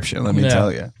subscription. Let me Yeah.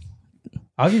 tell you.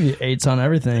 I'll give you 8s on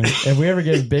everything. If we ever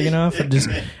get big enough, just,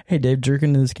 hey, Dave, jerk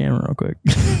into this camera real quick.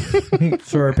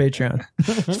 For our Patreon.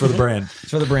 It's for the brand.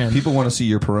 It's for the brand. People want to see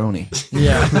your Peyronie.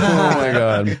 Yeah. Oh my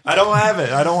god. I don't have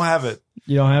it.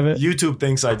 You don't have it? YouTube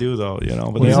thinks I do though,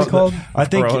 But What is it called? I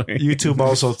think Peyronie. YouTube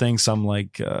also thinks I'm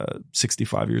like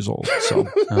 65 years old. So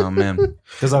Oh, man.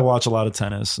 because I watch a lot of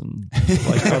tennis and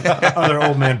like other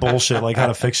old man bullshit, like how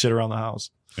to fix shit around the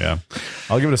house. Yeah,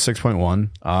 I'll give it a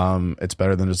 6.1. It's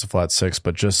better than just a flat 6,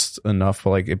 but just enough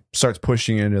like it starts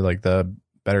pushing into like the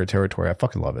better territory. I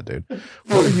fucking love it, dude.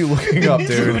 What are you looking up,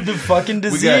 dude? The fucking We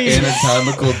disease. got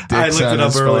anatomical dicks I looked on it up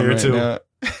his phone earlier, right too. now.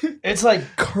 It's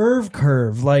like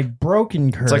curve, like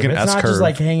broken curve. It's like an not S-curve. just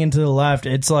like hanging to the left.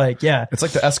 It's like, yeah. It's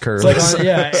like the S curve. It's like,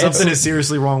 yeah. Something is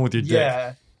seriously wrong with your dick.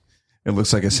 Yeah. It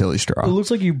looks like a silly It straw. looks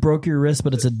like you broke your wrist,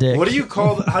 but it's a dick. What do you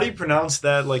call? How do you pronounce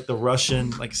that? Like the Russian,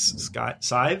 like scythe?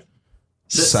 Scythe?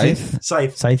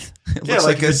 Scythe. Scythe? It looks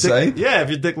like if a your scythe. dick, yeah, if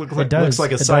your dick looks does. like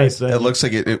a It scythe, does. then It looks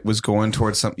like it was going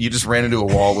towards something. You just ran into a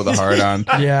wall with a hard on.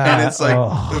 Yeah. And it's like,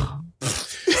 oh.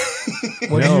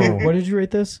 What did you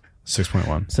rate this?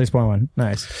 6.1. 6.1.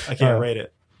 Nice. I can't rate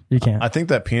it. You can't. I think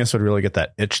that penis would really get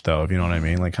that itch though, if you know what I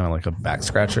mean, like kind of like a back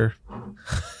scratcher.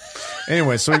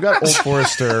 Anyway, so we've got Old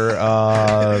Forester,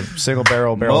 single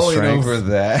barrel mulling strength. over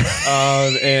that.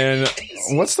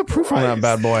 And what's the proof on that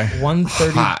bad boy?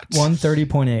 130, Hot.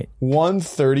 130.8.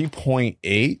 130.8.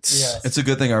 Yes. It's a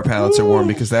good thing our palates are warm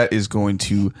because that is going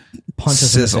to Punch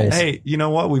us in the sizzle. face. Hey, you know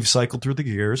what? We've cycled through the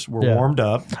gears. We're Yeah. warmed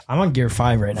up. I'm on gear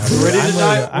 5 right now. We're ready to I'm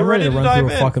dive- I'm we're ready to ready to run through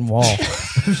dive a in. fucking wall.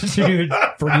 Dude,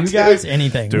 for you guys,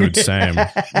 anything. Dude, same.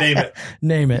 Name it.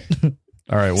 Name it.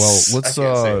 All right, well, let's I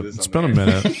can't say this it's on been a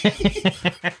minute.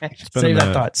 Save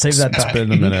that thought. Save that It's thought. been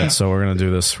a minute, so we're gonna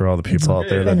do this for all the people out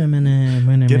there Been that a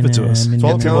minute. Give it to us.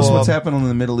 Well, Tell us Well, what's happening in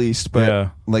the Middle East, but Yeah.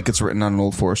 like it's written on an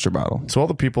Old Forester bottle. so all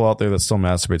the people out there that still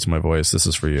masturbate to my voice, this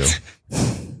is for you.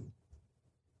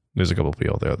 There's a couple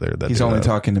people out there that He's do only that.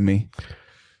 talking to me.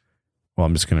 Well,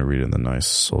 I'm just gonna read it in the nice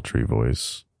sultry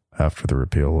voice. After the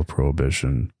repeal of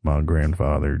Prohibition, my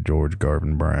grandfather, George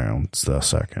Garvin Brown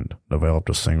II, developed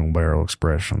a single-barrel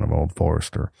expression of Old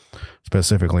Forester,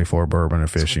 specifically for bourbon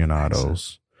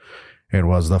aficionados. It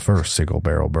was the first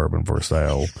single-barrel bourbon for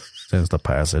sale since the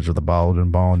passage of the Bottled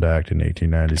and Bond Act in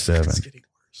 1897.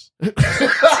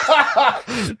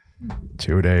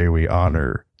 Today we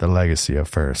honor the legacy of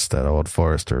first that Old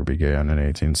Forester began in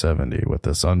 1870 with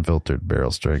this unfiltered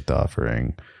barrel strength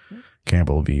offering.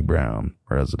 Campbell V. Brown,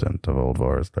 president of Old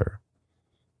Forester.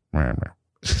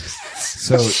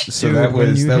 So Dude, that when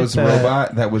was you that hit was that-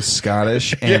 robot, that was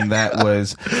Scottish, and that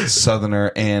was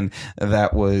Southerner, and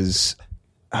that was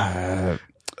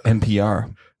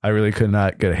NPR I really could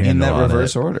not get a handle in that on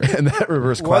reverse it. order. In that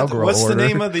reverse cloud roll What's order. the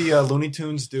name of the Looney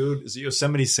Tunes dude? Is it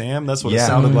Yosemite Sam? That's what Yeah. it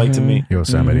sounded like to me.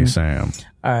 Yosemite Sam.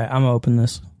 All right, I'm gonna open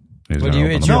this. He's What do gonna you-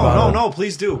 open it's the your bottle. bottle. No,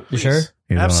 please do. You Please. sure?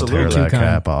 He's Absolutely. gonna tear that Too kind.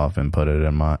 cap off and put it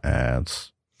in my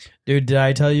ads. Dude, did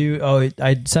I tell you? Oh,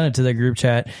 I sent it to the group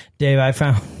chat. Dave, I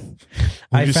found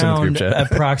Did you send it to the group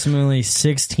chat? approximately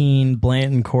 16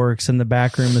 Blanton corks in the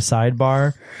back room, the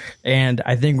sidebar, and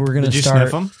I think we're gonna Did you start.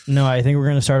 sniff 'em? No, I think we're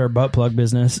gonna start our butt plug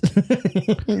business.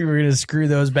 We're gonna screw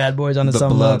those bad boys onto The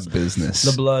something blood else. business.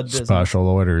 The blood business. Special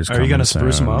orders. Are you going to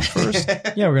spruce them soon. up first?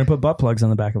 Yeah, we're gonna put butt plugs on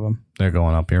the back of them. They're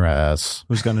going up your ass.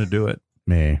 Who's going to do it?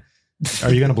 Me.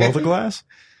 Are you going to blow the glass?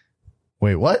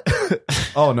 Wait, what?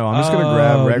 Oh no, I'm just gonna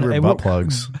grab regular it butt won't-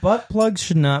 plugs Butt plugs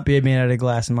should not be made out of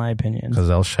glass, in my opinion. because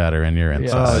they'll shatter in your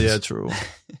insides. Oh, yeah, true.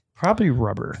 Probably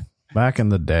rubber. Back in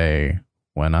the day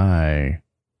when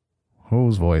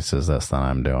whose voice is this that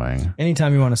I'm doing?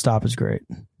 Anytime you want to stop is great.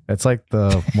 It's like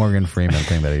the Morgan Freeman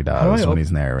thing that he How do does I when op-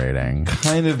 he's narrating.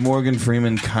 Kind of Morgan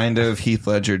Freeman, kind of Heath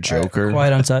Ledger Joker.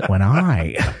 Quiet on set. When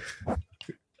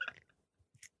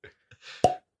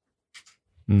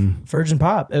Virgin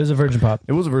pop. It was a virgin pop.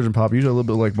 It was a virgin pop. Usually a little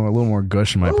bit like more, a little more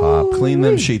gush in my pop. Clean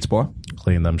them sheets, boy.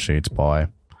 Clean them sheets, boy.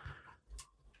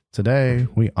 Today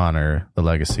we honor the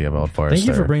legacy of Old Forester. Thank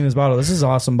you for bringing this bottle. This is an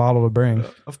awesome bottle to bring.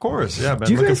 Of course. Yeah, been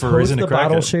Do you looking guys for a post reason the to crack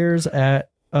bottle it. shares at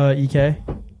EK?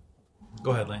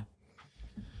 Go ahead, Lane.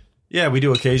 Yeah, we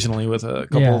do occasionally with a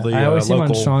couple Yeah, of the I always see them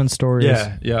local. on Sean's stories.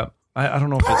 Yeah, yeah. I don't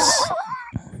know if it's.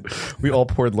 We all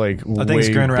poured like I think it's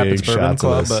way Grand Rapids big Bourbon shots of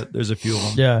Club, this. but there's a few of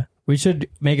them. Yeah. We should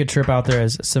make a trip out there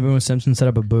as Simon with Simpson set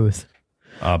up a booth.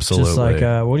 Absolutely. Just like,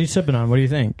 what are you sipping on? What do you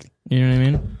think? You know what I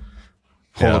mean?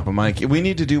 Hold Yeah. up a mic. We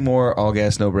need to do more all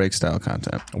gas, no break style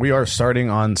content. We are starting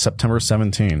on September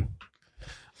 17.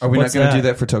 Are we What's not going to that? do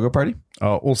that for Togo Party?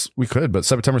 Oh, well, we could, but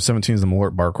September 17 is the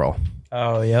Malort Bar Crawl.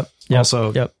 Oh, yep.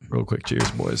 Also, Yep. real quick, cheers,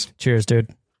 boys. Cheers, dude.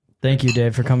 Thank you,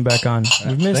 Dave, for coming back on.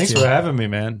 We've missed Thanks you. for having me,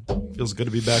 man. Feels good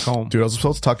to be back home. Dude, I was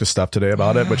supposed to talk to Steph today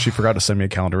about it, but she forgot to send me a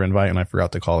calendar invite, and I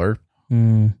forgot to call her.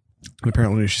 Mm. And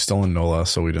apparently, she's still in NOLA,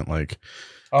 so we didn't like.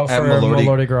 Oh, for At Melody-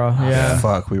 Melody Gras. Yeah.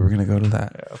 Fuck, we were going to go to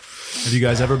that. Have you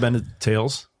guys ever been to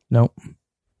Tails? Nope.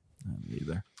 Me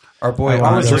either. Our boy I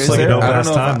wanna- Andre Looks is like a there. dope I don't ass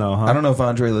know time, if though, huh? I don't know if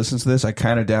Andre listens to this. I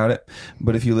kind of doubt it.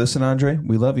 But if you listen, Andre,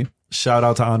 we love you. Shout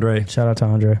out to Andre. Shout out to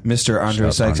Andre. Mr. Andre Shout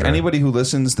out Sykes. Andre. Anybody who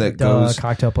listens that Duh, goes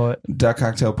cocktail poet. Duck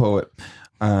Cocktail Poet,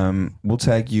 we'll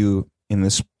tag you in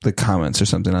the comments or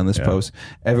something on this Yeah. post.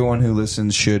 Everyone who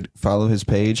listens should follow his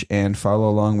page and follow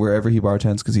along wherever he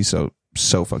bartends because he's so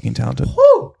fucking talented.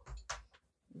 Woo!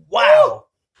 Wow.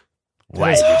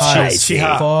 Why Hot as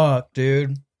fuck,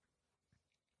 dude.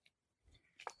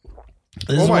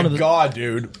 This Oh is my one of the, god,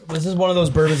 dude! This is one of those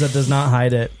bourbons that does not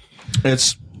hide it.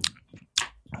 It's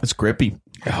grippy.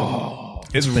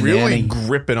 It's banana-y. really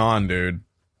gripping on, dude.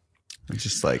 It's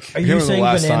just like Are Here you was the saying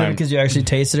last banana time. because you actually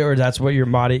tasted it, or that's what your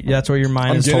mind has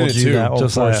getting told it you too. that Old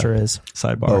Just Forester is?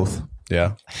 Sidebar. both.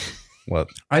 Yeah. What?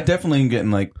 I definitely am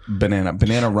getting like banana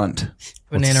runt.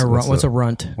 Banana runt. What's the- a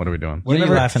runt? What are we doing? What are you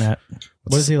never- laughing at?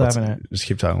 What is he laughing at? Just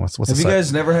keep talking. What's Have the you site?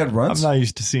 guys never had I'm runts? not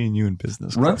used to seeing you in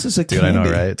business. Runts is a Dude, candy. I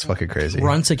know, right? It's fucking crazy.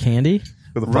 Runt's a candy?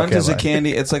 Who the fuck Runt is am a I?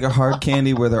 candy. It's like a hard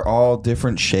candy where they're all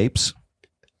different shapes.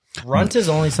 Runt is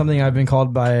only something I've been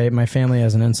called by my family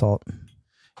as an insult.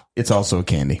 It's also a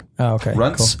candy. Oh, okay.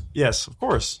 Runts. Cool. Yes, of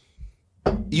course.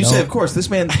 You No. say, of course. This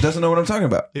man doesn't know what I'm talking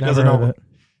about. He Never doesn't heard of know. it.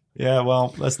 Yeah, well,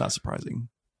 that's not surprising.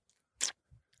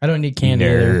 I don't eat candy.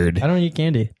 Nerd. Either. I don't eat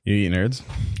candy. You eat nerds?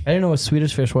 I didn't know what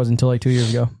Swedish fish was until like 2 years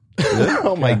ago.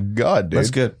 Oh my god, dude.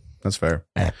 That's good. That's fair.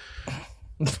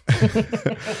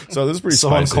 So this is pretty So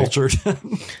spicy. uncultured.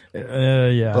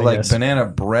 Yeah. But I like guess. banana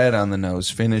bread on the nose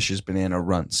finishes banana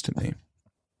runts to me.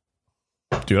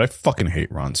 Dude, I fucking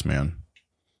hate runts, man.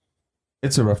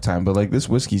 It's a rough time, but like this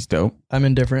whiskey's dope. I'm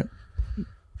indifferent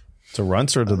To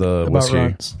runts or to the about whiskey?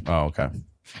 runts Oh, okay.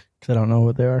 because I don't know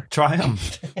what they are. Try them.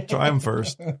 Try them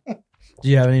first. Do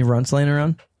you have any runts laying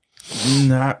around?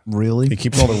 Not really. He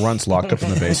keeps all the runts locked up in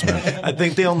the basement. I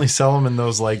think they only sell them in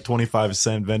those like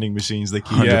 25-cent vending machines they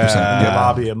keep 100%. in the Yeah.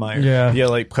 lobby at Meyer. Yeah. Yeah,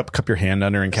 like cup your hand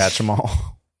under and catch them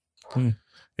all.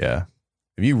 Yeah.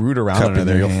 If you root around Cupping under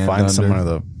there, your you'll hand find under. some of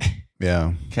the.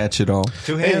 Yeah. Catch it all.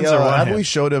 Two Hey, hands or one have hand? we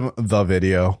showed him the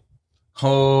video?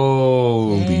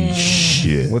 Holy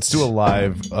shit. Let's do a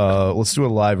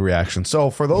live reaction. So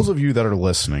for those of you that are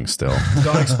listening still,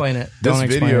 Don't explain it. this Don't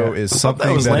explain video it. is that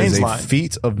something was that is Lane's a line.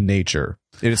 feat of nature.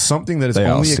 It is something that is They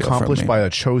all only steal from accomplished me. by a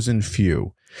chosen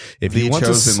few. If The you want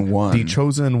chosen one. the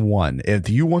chosen one. If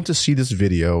you want to see this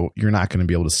video, you're not going to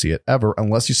be able to see it ever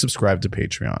unless you subscribe to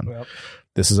Patreon. Yep.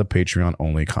 This is a Patreon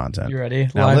only content. You ready?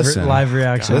 Now listen. Live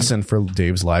reaction. Listen for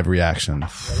Dave's live reaction.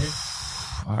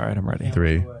 All right, I'm ready.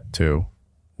 3, 2,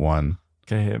 1.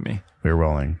 Okay, hit me. We're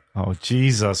rolling. Oh,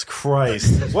 Jesus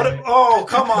Christ. What? Oh,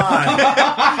 come on.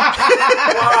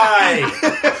 Why?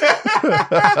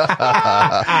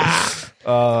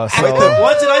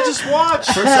 What did I just watch?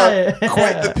 First off,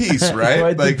 quite the piece, right?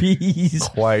 Quite like, the piece.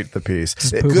 Quite the piece.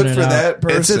 pooping good it for out. that It's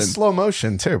person. in slow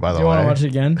motion too, by the Do you want way. to watch it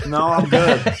again? No, I'm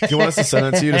good. Do you want us to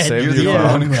send it to you to save You're your the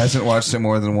Yeah. one phone? who hasn't watched it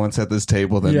more than once at this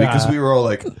table then, Yeah. because we were all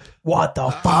like, What the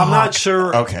fuck? I'm not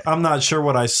sure. Okay. I'm not sure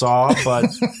what I saw, but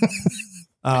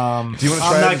Do you want to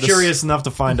try I'm not to curious enough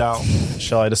to find out.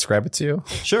 Shall I describe it to you?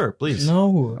 Sure, please.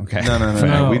 No. Okay. no.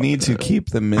 No. We need to keep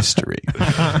the mystery.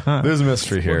 There's a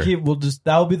mystery here. We'll just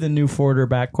that'll be the new forwarder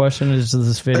back question is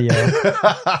this video.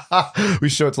 We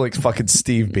show it to like fucking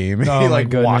Steve Beam. Oh he my like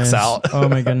goodness. walks out. Oh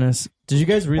my goodness. Did you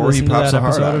guys Or re-listen he to pops that a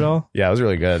heart episode out. at all? Yeah, it was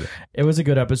really good. It was a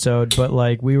good episode, but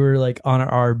like we were like on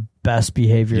our best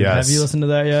behavior. Yes. Have you listened to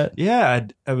that yet? Yeah,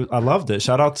 I loved it.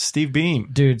 Shout out to Steve Beam.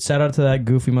 Dude, shout out to that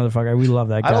goofy motherfucker. We love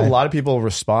that I guy. had a lot of people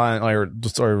respond or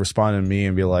just sort of respond to me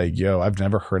and be like, yo, I've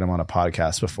never heard him on a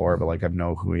podcast before, but like I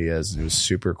know who he is. It was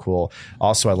super cool.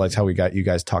 Also, I liked how you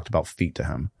guys talked about feet to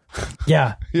him.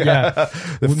 Yeah. The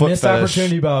We foot missed fetish.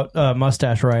 opportunity about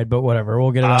mustache ride, but whatever.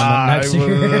 We'll get it on next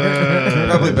year.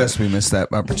 Probably best we missed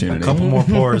that opportunity. A couple more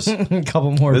pours. A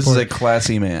couple more. This is a pours.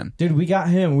 classy man. Dude, we got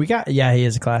him. Yeah, he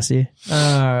is classy.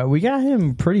 We got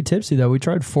him pretty tipsy though. We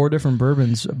tried 4 different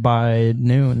bourbons by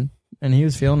noon, and he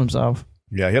was feeling himself.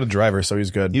 Yeah, he had a driver, so he's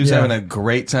good. He was Yeah. having a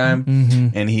great time,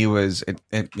 and he was, it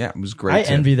was great. I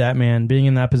too. envy that, man, being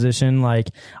in that position.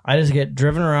 Like, I just get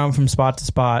driven around from spot to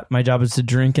spot. My job is to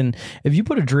drink, and if you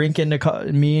put a drink into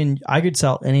me, and I could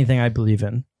sell anything I believe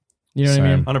in. You know what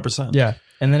I mean? 100%. Yeah,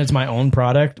 and then it's my own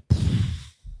product.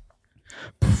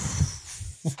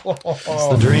 It's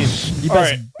the dream. You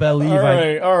best believe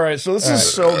all right. So this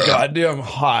is so goddamn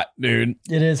hot, dude.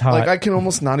 it is hot. Like I can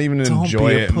almost not even Don't enjoy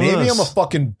be a it. Maybe puss. I'm a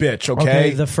fucking bitch. Okay, Okay.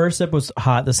 the first sip was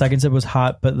hot. The second sip was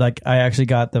hot, but like I actually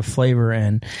got the flavor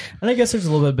in, and I guess there's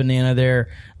a little bit of banana there.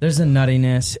 There's a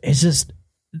nuttiness. It's just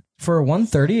for a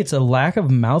 130, it's a lack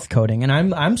of mouth coating, and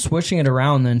I'm swishing it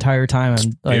around the entire time. I'm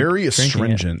like, Very drinking it.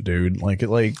 astringent, dude. Like it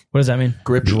What does that mean?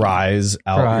 dries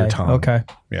out Dry. your tongue. Okay,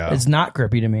 Yeah. it's not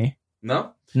grippy to me.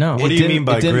 No. No. What do It you didn't- mean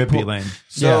by it didn't grippy, pull- Lane?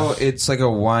 So it's like a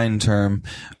wine term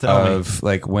Tell me. of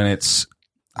like when it's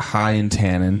high in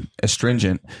tannin,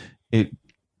 astringent, it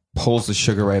pulls the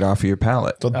sugar right off of your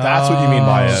palate. So that's what you mean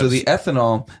by it. So the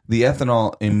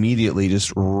ethanol immediately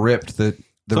just ripped the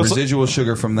So it's residual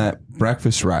sugar from that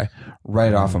breakfast rye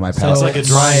right off of my It's palate. like a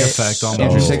drying effect Andrew,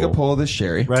 almost. take a pull of this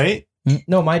sherry. Right?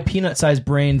 No, my peanut-sized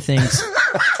brain thinks.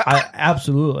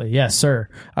 Absolutely, yes, sir,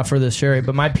 for this sherry.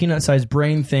 But my peanut-sized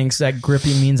brain thinks that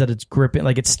grippy means that it's gripping,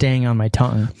 like it's staying on my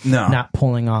tongue, No. not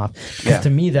pulling off. 'Cause Yeah. to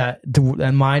me,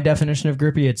 and my definition of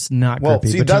grippy, it's not Well,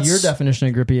 grippy. see, but to that's- your definition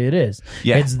of grippy, it is.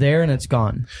 Yeah. It's there and it's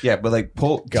gone. Yeah, but like take a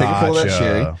pull of that Gotcha.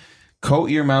 sherry,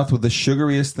 coat your mouth with the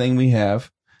sugariest thing we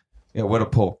have. Yeah, what a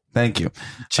pull. Thank you.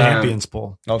 Champions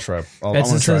pull. I'll try. It's I'm gonna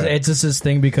just try it. it's just this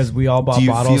thing because we all bought Do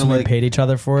you bottles feel and we like- paid each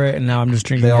other for it, and now I'm just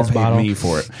drinking They all his paid bottle. me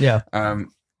for it. Yeah,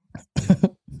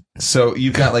 So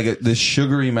you've got like this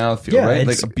sugary mouthfeel, Yeah, right?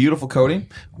 it's- Like a beautiful coating.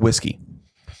 Whiskey.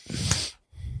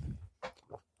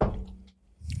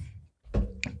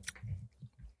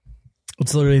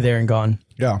 it's literally there and gone.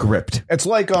 Yeah. Gripped. It's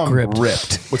like Gripped.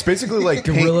 Ripped. It's basically like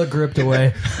paint. Gorilla gripped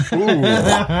away.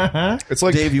 Ooh. It's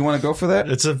like Dave, you want to go for that?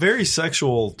 It's a very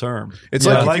sexual term. it's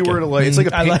Yeah, like I if like you were it. to like it's like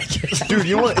a I paint, like it. dude.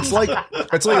 You know what? It's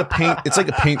like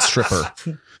a paint stripper.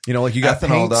 You know, like you got Ethanol,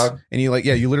 paint, dog. and you like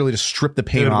you literally just strip the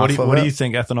paint Dude, off. what do of you it.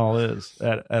 think ethanol is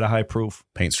at a high proof?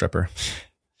 Paint stripper.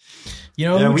 You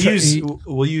know, Yeah, who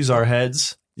we'll use our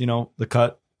heads, the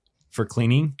cut for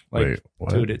cleaning. Like, Wait,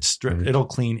 what? dude, it'll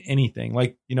clean anything.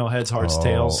 Like, heads, hearts,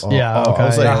 tails. Yeah, okay. I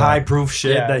was The like, high proof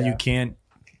shit Yeah, that yeah. you can't.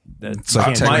 That It's like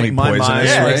can't- technically my poisonous, mind-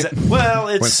 yeah, right? Well,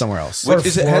 went it's somewhere else. Or What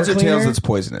is it? floor Heads or tails cleaner? that's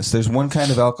poisonous. There's one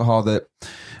kind of alcohol that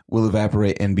will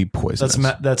evaporate and be poisonous.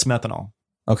 That's methanol.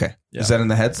 Okay. Yeah. Is that in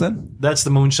the heads then? That's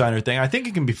the moonshiner thing. I think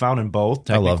it can be found in both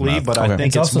technically, meth. but Okay. I think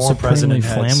It's it's also more present in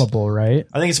supremely heads. flammable, right?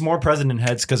 I think it's more present in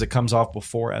heads because it comes off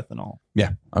before ethanol.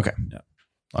 Yeah. Okay.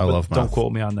 I love Don't meth.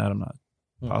 quote me on that. I'm not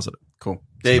positive. Cool.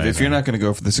 Dave, if amazing. you're not going to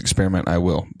go for this experiment, I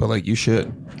will. But like you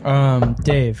should.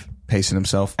 Dave, Pacing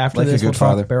himself. after like this a we'll good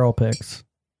father. talk barrel picks.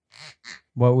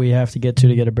 What we have to get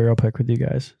a barrel pick with you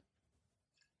guys.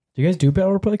 Do you guys do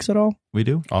barrel picks at all? We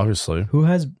do. Obviously. Who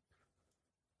has...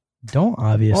 Don't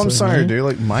obviously. Oh, I'm sorry, man. dude.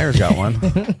 Like Myers got one.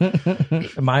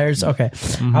 Myers, okay.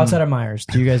 Outside of Myers,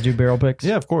 do you guys do barrel picks?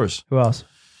 Yeah, of course. Who else?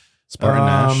 Spartan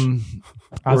Nash.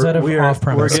 Outside of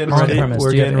off-premise. We're getting On ready. premise.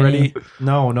 We're Do you getting have ready. any-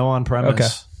 No on premise. Okay.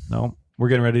 No, we're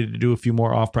getting ready to do a few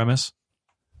more off premise.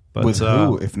 But With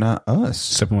who, if not us?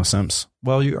 Sipping with Simps.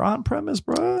 well, you're on premise,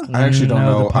 bro. I actually don't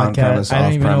know the podcast. on-premise, I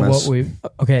don't even know off-premise. what we...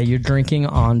 Okay, you're drinking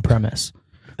on premise.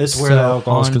 It's where the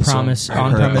alcohol is on consumed. premise. I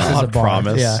On heard premise that. is a On bar.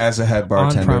 promise. Yeah. As a head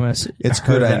bartender. On premise. It's I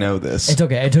good heard I that. know this. It's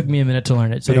okay. It took me a minute to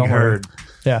learn it, so Big don't worry. herd.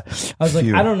 Yeah. I was like,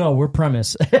 Phew. I don't know. We're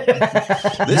premise.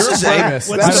 This is premise.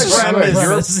 a, That's this the is-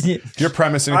 premise. premise. Your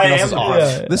premise, anything I else is am- off.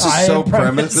 Yeah. This is I so am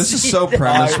premise. This is so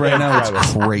premise right now.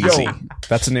 It's crazy. Yo,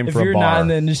 that's a name If for a you're bar. not in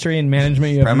the industry and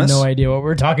management, you have Premise? no idea what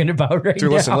we're talking about right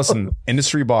Dude, now. listen.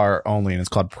 Industry bar only, and it's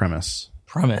called Premise.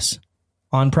 Premise.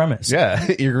 On premise. Yeah,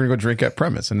 you're gonna go drink at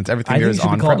Premise, and it's everything I there think it is should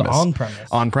on be called premise. on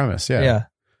premise. On premise, yeah. Yeah.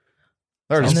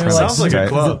 They're And just they're premise. Sounds like a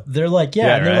club. They're like, yeah,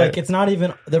 Yeah, and they're right. like, it's not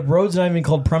even, the road's not even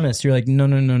called premise. You're like, no.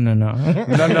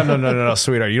 no,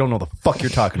 sweetheart. You don't know the fuck you're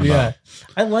talking about. Yeah.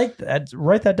 I like that.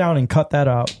 Write that down and cut that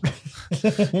out.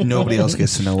 Nobody else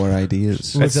gets to know our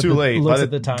ideas. Looks It's at too the- late. looks By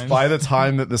at the time. By the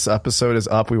time that this episode is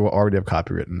up, we will already have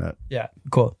copywritten it. Yeah.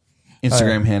 Cool.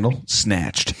 Instagram handle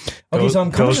snatched. Okay, so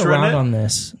I'm coming Ghost written around it? on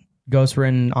this. Ghost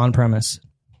written on premise.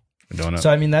 We're doing it. So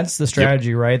I mean that's the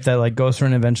strategy, right? That like Ghost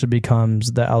Run eventually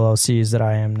becomes the LLCs that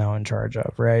I am now in charge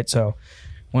of, right? So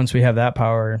once we have that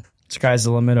power, sky's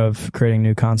the limit of creating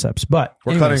new concepts. But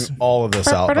We're anyways, cutting all of this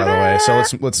out, by the way.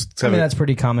 So let's. I mean that's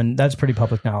pretty common. That's pretty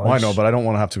public knowledge. Well, I know, but I don't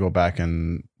want to have to go back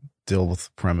and deal with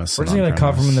premise. We're and just gonna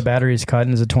cut from when the battery's cut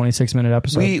and it's a 26-minute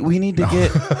episode. We need to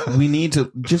get. We need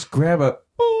to just grab a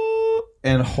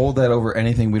and hold that over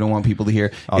anything we don't want people to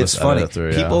hear. I'll It's just edit funny. it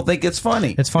through, yeah. People think it's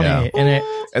funny. it's funny, Yeah. and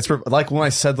It's like when I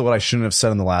said what I shouldn't have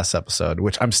said in the last episode,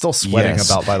 which I'm still sweating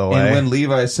Yes. about, by the way. And when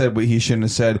Levi said what he shouldn't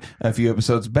have said a few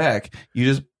episodes back, you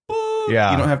just Yeah.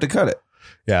 you don't have to cut it.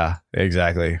 Yeah,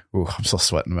 exactly. Ooh, I'm still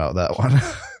sweating about that one.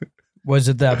 was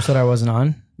it the episode I wasn't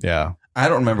on? Yeah. I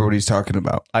don't remember what he's talking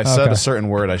about. I said Okay. a certain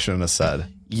word I shouldn't have said.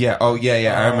 Yeah. Oh,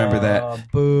 yeah. I remember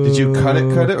that. Boo. Did you cut it,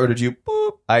 or did you?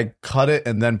 Boop? I cut it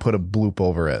and then put a bloop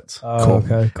over it. Oh, Cool. okay,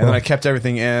 cool. And then I kept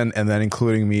everything in, and then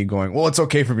including me going, well, it's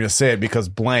okay for me to say it because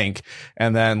blank.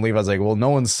 And then Levi's like, well, no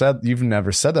one said, you've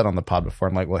never said that on the pod before.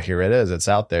 I'm like, well, here it is. It's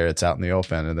out there. It's out in the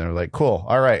open. And they're like, cool.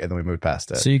 All right. And then we moved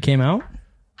past it. So you came out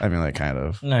I mean, like, kind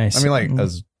of. nice. I mean, like,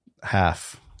 as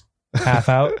half half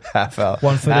out, out.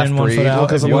 1 foot half in, 1 foot breed. out. Well,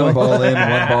 'cause I'm One like- ball in,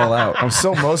 one ball out. I'm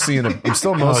still mostly in the. I'm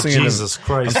still Oh, mostly in the. Jesus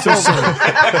Christ. Too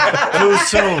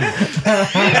soon.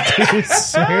 Too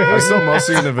soon. I'm still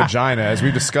mostly in the vagina. As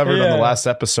we discovered on Yeah. the last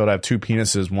episode, I have two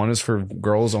penises. One is for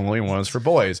girls only, and one is for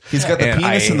boys. He's got the And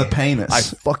penis and the I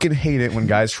penis. fucking hate it when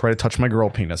guys try to touch my girl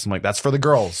penis. I'm like, that's for the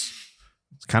girls.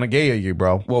 It's kind of gay of you,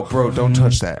 bro. Well, bro, don't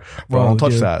touch that. Bro, Whoa, don't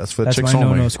touch dude. that. That's for the That's chicks my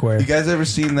only. no square. You guys ever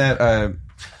seen that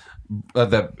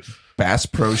that Bass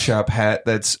Pro Shop hat?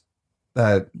 That's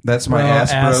my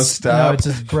ass bro style. No, it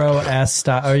says bro ass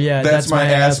style. Oh yeah, That's my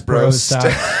ass bro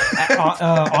style.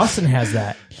 Austin has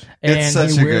that. And It's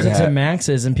such he a wears good it to hat.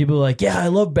 Max's, and people are like, "Yeah, I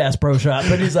love Bass Pro Shop,"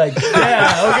 but he's like,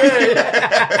 "Yeah, okay,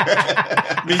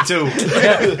 Me too.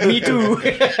 yeah, me too."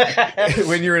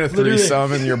 When you're in a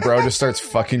threesome and your bro just starts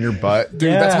fucking your butt,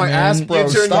 dude, Yeah, that's my man. ass, bro.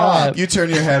 You turn- Stop. You turn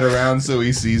your head around so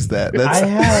he sees that. That's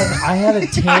I had a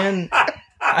tan.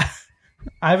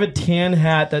 I have a tan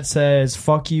hat that says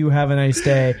 "Fuck you, have a nice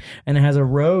day," and it has a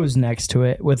rose next to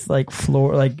it with like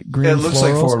green. It looks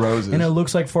like florals, 4 roses. and it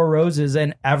looks like 4 roses.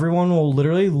 And everyone will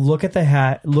literally look at the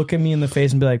hat, look at me in the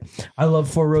face, and be like, "I love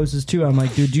 4 roses too." I'm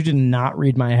like, "Dude, you did not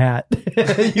read my hat. You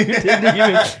didn't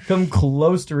even come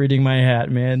close to reading my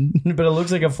hat, man." But it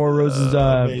looks like a 4 roses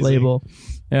amazing. label.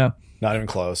 Yeah. Not even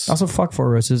close. Also, fuck 4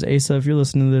 roses. Asa, if you're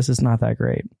listening to this, it's not that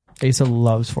great. Asa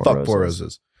loves 4 Fuck roses. 4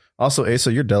 roses. Also,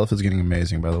 Asa, your deadlift is getting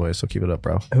amazing, by the way. So keep it up,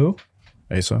 bro. Who?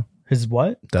 Asa, His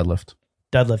what? deadlift.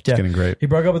 Deadlift, yeah. Getting great. He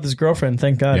broke up with his girlfriend,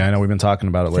 thank God. Yeah, I know. We've been talking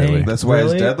about it lately. That's why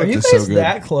his Really? deadlift Are you is so guys good.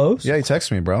 that close? Yeah, he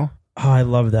texted me, bro. Oh, I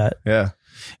love that. Yeah.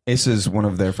 Ace is one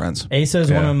of their friends. Asa is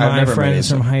Yeah. one of I've my never met friends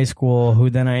Asa. from high school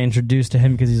who then I introduced to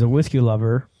him because he's a whiskey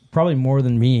lover. probably more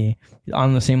than me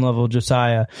on the same level of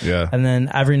Josiah. Yeah. And then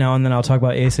every now and then I'll talk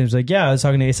about Asa. He's like, yeah, I was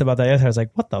talking to Asa about that yesterday. I was like,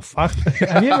 what the fuck?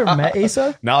 Have you ever met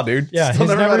Asa? Nah, dude. Yeah, Still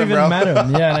he's never even bro. met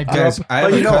him. Yeah, and I grew Guys, up.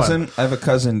 I have a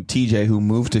cousin, TJ, who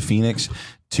moved to Phoenix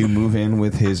to move in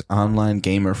with his online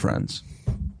gamer friends.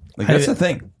 Like, that's the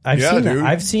thing. I've Yeah, seen dude. that.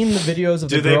 I've seen the videos of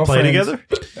Do the they play girlfriends. together?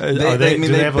 They, Do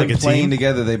they've have like been a playing team?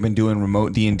 together. They've been doing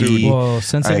remote D&D, Well,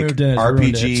 since I moved in, it's ruined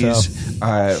it,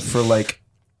 RPGs for like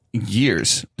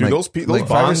years. Dude, like, those like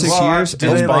 5 or bonds, 6 years. do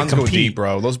and those they, bonds like, go compete? deep,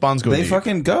 bro. Those bonds go They deep.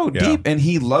 fucking go Yeah. deep, and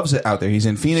he loves it out there. He's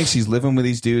in Phoenix. He's living with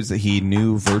these dudes that he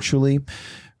knew virtually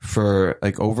for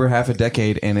like over half a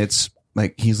decade, and it's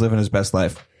like he's living his best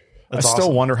life. I That's still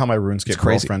awesome. wonder how my RuneScape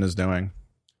crazy. girlfriend is doing.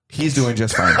 He's doing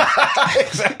just fine.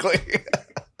 Exactly.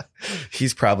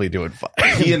 He's probably doing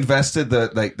fine. He invested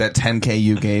that 10K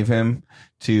you gave him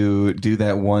to do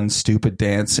that one stupid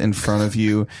dance in front of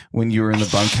you when you were in the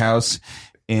bunkhouse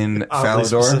in Oddly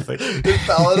Falador. specific.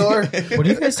 Falador. What are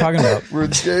you guys talking about?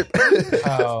 RuneScape.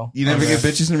 Oh, You never get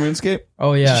bitches in RuneScape?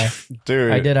 oh yeah,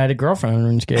 Dude. I did. I had a girlfriend in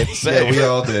RuneScape. Yeah, we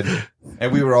all did.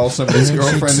 And we were all somebody's And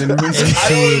girlfriend in RuneScape.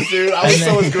 I was, dude. I was And then-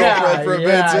 someone's girlfriend for a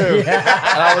yeah, bit, too.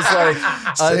 yeah. And I was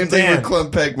like, Same thing with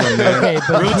Clump Pegman, man. Okay,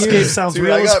 but RuneScape here's, sounds dude,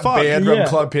 real I as got fuck. banned Yeah. from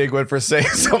Club Penguin for saying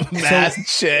some mad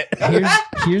shit.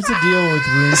 here's the deal with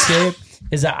RuneScape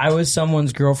is that I was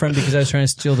someone's girlfriend because I was trying to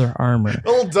steal their armor.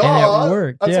 Oh, duh. And it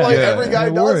worked. That's yeah. why every guy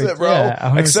It does worked. it, bro. Yeah,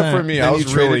 100%. Except for me. I Then was you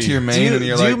trade really... it to your main, Do you, and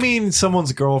you're do like, you mean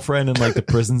someone's girlfriend in like the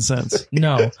prison sense?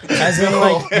 No, as in No,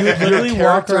 like you would literally your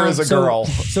walk character around. is a so, girl.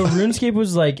 So RuneScape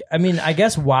was like, I mean, I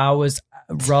guess WoW was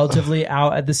relatively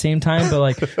out at the same time, but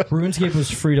like RuneScape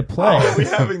was free to play. Why are we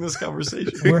having this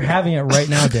conversation? We're having it right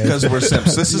now, Dave. because we're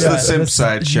simps. This is Yeah, the simp this-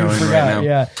 side you showing right forgot, now.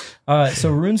 Yeah.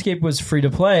 So RuneScape was free to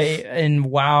play, and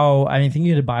WoW. I think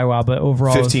you had to buy WoW, but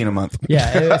overall, it was- 15 a month.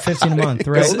 Yeah, 15 a month,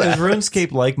 right? Is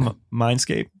RuneScape like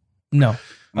Mindscape? No.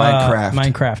 Minecraft.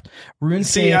 Minecraft. RuneScape.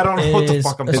 See, I don't know what the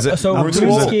fuck I'm Is it- So I'm too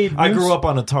old. RuneScape. I grew up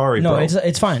on Atari, No, bro.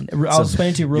 it's fine. I'll explain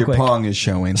it to you real Your quick. pong is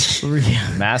showing.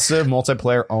 Yeah. Massive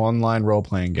multiplayer online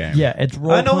role-playing game. Yeah, it's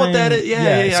role I know what that is.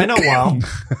 Yeah, so, I know WoW.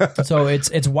 So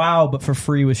it's WoW, but for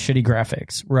free with shitty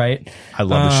graphics, right? I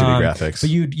love the shitty graphics. But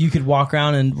you could walk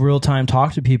around and real time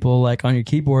talk to people like on your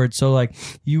keyboard. So like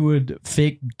you would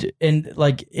fake and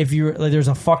like if you like there's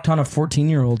a fuck ton of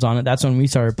 14-year-olds on it. That's when we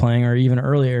started playing, or even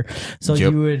earlier. So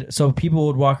so people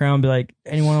would walk around and be like,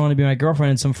 anyone want to be my girlfriend?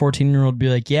 And some 14-year-old would be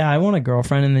like, yeah, I want a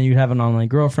girlfriend. And then you'd have an online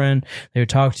girlfriend. They would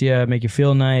talk to you, make you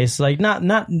feel nice, like not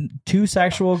too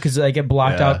sexual because like it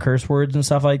blocked Yeah. out curse words and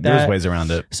stuff like that. There's ways around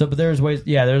it. So, but there's ways.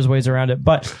 Yeah, there's ways around it.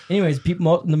 But, anyways,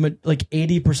 people, like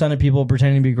 80% of people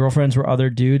pretending to be girlfriends were other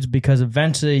dudes because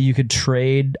eventually you could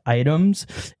trade items,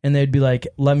 and they'd be like,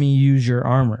 "Let me use your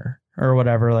armor." Or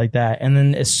whatever like that, and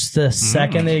then it's the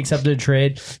second they accepted a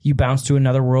trade, you bounce to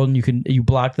another world and you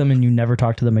block them and you never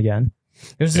talk to them again.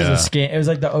 It was just a scam. It was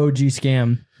like the OG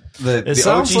scam. The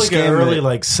Sounds OG like an scam early that-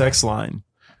 like sex line.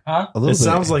 Huh? a little It bit.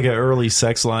 sounds like an early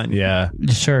sex line. Yeah.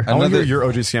 Sure. I want to Another- hear your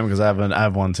OG scam because I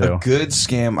have one too. a good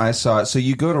scam I saw. So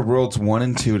you go to Worlds 1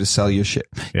 and 2 to sell your shit.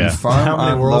 Yeah. You farm How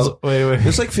many on worlds? low- Wait.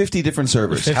 There's like 50 different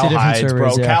servers. 50 Cow different hides,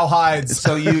 servers, bro. yeah. Cow hides.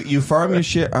 So you farm your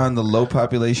shit on the low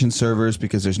population servers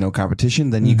because there's no competition.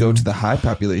 Then you go to the high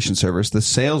population servers, the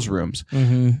sales rooms,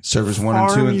 servers 1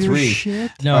 and 2 and 3.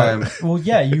 No. Well,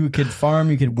 yeah, you could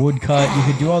farm, you could woodcut,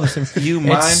 you could do all this stuff. You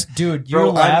It's- mine- dude. Bro, You're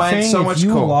I mine laughing. so if much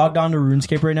you coal. logged onto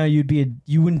RuneScape right now,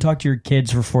 you wouldn't talk to your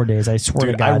kids for 4 days. I swear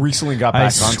Dude, to God. I recently got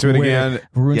back onto it again.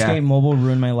 RuneScape Yeah. Mobile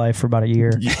ruined my life for about a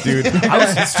year. Dude, I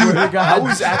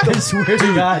was at the I swear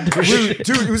to God, dude.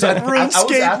 Dude, it was at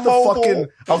RuneScape Mobile.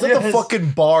 I was at the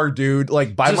fucking bar, dude,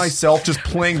 like by myself, just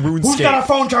playing RuneScape. Who's got a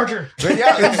phone charger?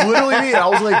 Yeah, it was literally me. I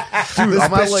was like, dude, This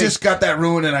I'm at bitch like, just got that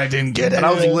rune and I didn't get it. and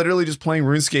I was literally just playing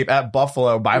RuneScape at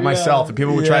Buffalo by myself, and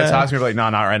people would try to talk to me, like, no,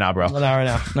 not right now, bro. Not right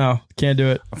now. No, can't do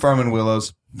it. farming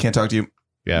willows. Can't talk to you.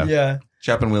 Yeah. Yeah.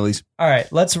 Chopping willies. All right,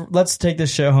 let's take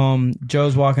this show home.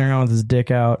 Joe's walking around with his dick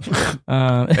out.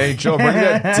 Hey, Joe, bring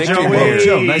that dick in Joey. here.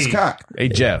 Joe, nice cock. Hey,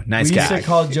 Joe, nice We used guy. to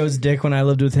call Joe's dick when I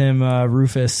lived with him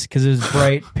Rufus because it was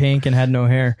bright pink and had no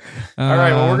hair. All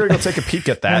right, well, we're gonna go take a peek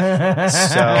at that. So,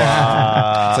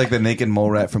 It's like the naked mole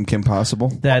rat from Kim Possible.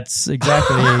 That's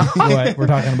exactly what we're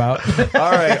talking about.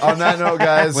 all right. On that note,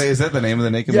 guys, Wait, is that the name of the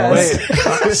naked Yes. mole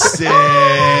rat?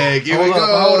 Sick. Here we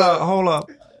go. Hold up.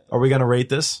 Are we gonna rate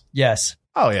this? Yes.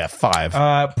 oh yeah,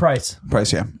 5. Price.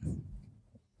 Price, yeah.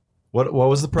 What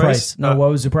was the price? No, what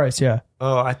was the price? Yeah.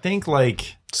 Oh, I think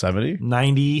like 70.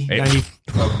 90,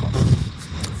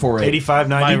 4 85,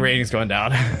 90. My rating's going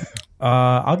down.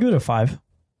 I'll give it a 5.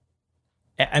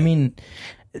 I mean,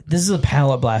 this is a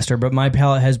palate blaster, but my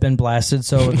palate has been blasted.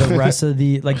 So the rest of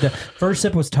the first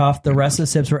sip was tough. The rest of the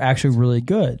sips were actually really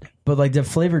good, but like the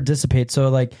flavor dissipates. So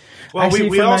like, well,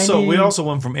 we also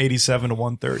went from 87 to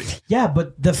 130. Yeah,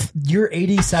 but your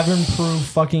 87 proof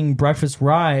fucking breakfast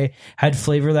rye had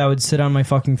flavor that would sit on my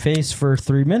fucking face for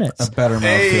 3 minutes. A better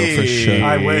mouthfeel for sure.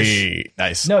 I wish.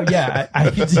 Nice. No, yeah.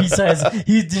 He says,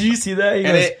 did you see that? He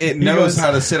goes, it knows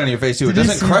how to sit on your face too. It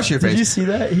doesn't crush your face. Did you see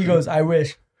that? He goes, I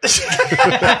wish. Oops.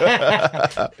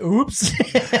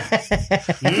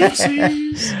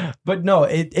 Oopsies. But no,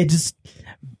 it just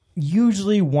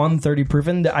usually 130 proof,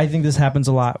 and I think this happens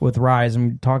a lot with rye,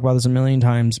 and we talk about this a million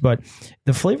times, but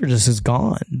the flavor just is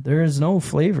gone. There is no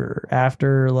flavor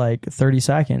after like 30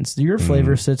 seconds. Your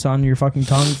flavor sits on your fucking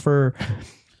tongue for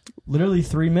literally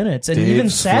 3 minutes. And even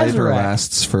flavor Sazerac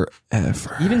lasts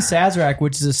forever. Even Sazerac,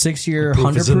 which is a 6-year proof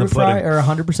 100 is in the proof rye pudding. or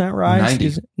 100% rye,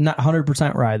 90. not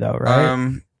 100% rye though,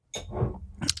 right?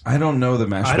 I don't know the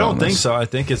mash. I don't think so. I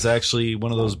think it's actually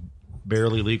one of those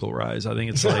barely legal ryes. I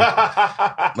think it's like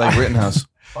like Rittenhouse.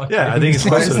 yeah. I think it's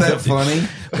Why close is to that 50. funny?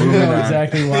 I Moving know on.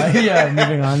 exactly why. Yeah,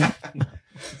 moving on.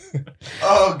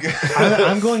 Oh god.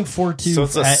 I'm going 4.2. So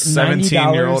it's a at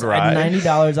 17-year-old $90. rye. At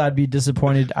 $90, I'd be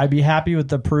disappointed. I'd be happy with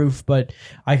the proof, but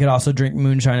I could also drink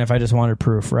moonshine if I just wanted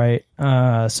proof, right?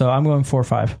 So I'm going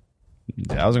 4.5.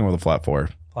 Yeah, I was going with a flat 4.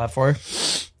 Flat 4.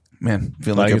 Man,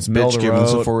 feel Like like, it's a middle bitch of the giving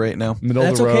us a road. 4 right now. Middle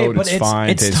That's of the okay, road, but it's fine.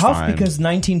 it's tastes tough fine. because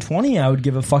 1920 I would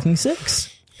give a fucking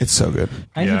 6. It's so good.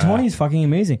 1920 is fucking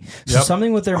amazing. So Yep.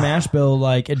 something with their mash bill,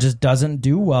 like it just doesn't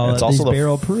do well It's at these also the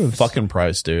barrel proofs. fucking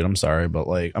price, dude. I'm sorry, but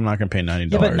like, I'm not gonna pay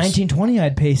 $90. Yeah, but 1920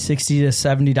 I'd pay $60 to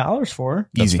 $70 for.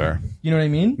 That's Easy. fair. You know what I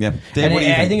mean? Yeah. Dave, And what do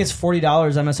you I think? think it's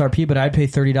 $40 MSRP, but I'd pay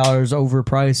 $30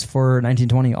 overpriced for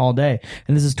 1920 all day.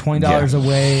 And this is $20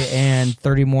 away and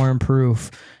 30 more in proof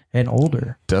and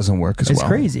older. Doesn't work as It's well.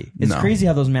 crazy. It's No. crazy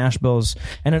how those mash bills,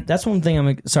 and that's one thing.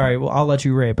 I'm sorry. Well, I'll let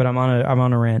you rate, but I'm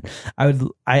on a rant.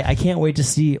 I can't wait to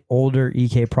see older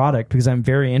EK product because I'm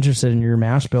very interested in your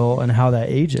mash bill and how that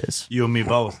ages. You and me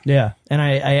both. Yeah, and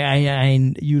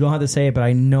I you don't have to say it, but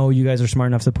I know you guys are smart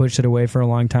enough to push it away for a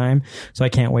long time. So I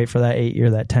can't wait for that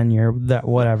 8-year, that 10-year, that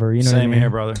whatever. You know what I Same mean? here,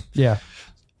 brother. Yeah.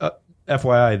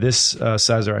 FYI, this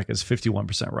Sazerac is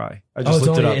 51% rye. I just it's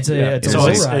looked only- it up. it's a- Yeah. it's a so low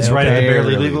it's, rye, it's right at the okay.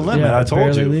 barely legal limit. Yeah, I told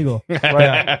barely you. legal.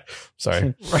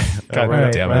 Sorry. Right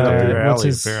God damn it, up dude. your What's alley,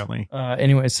 his- apparently.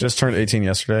 Anyways, Just turned 18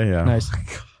 yesterday. Yeah. nice.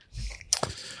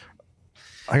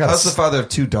 I got How's the father of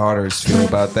 2 daughters feel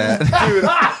about that?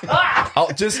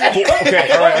 I'll just okay.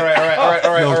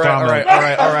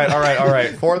 All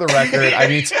right. For the record, I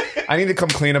need to come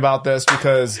clean about this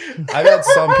because I've had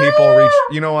some people reach.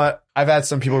 You know what? I've had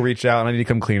some people reach out, and I need to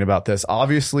come clean about this.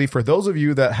 Obviously, for those of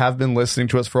you that have been listening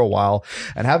to us for a while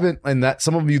and that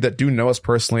some of you that do know us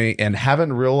personally and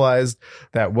haven't realized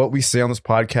that what we say on this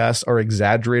podcast are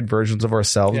exaggerated versions of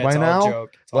ourselves by now,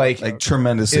 like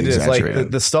tremendously it is like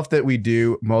exaggerated. the stuff that we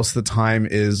do most of the time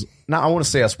is not, I want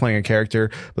to say us playing a character,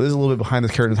 but there's a little bit behind the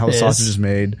curtain how the sausage is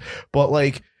made. But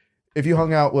like, if you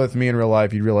hung out with me in real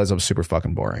life, you'd realize I'm super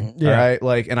fucking boring. Yeah. All right.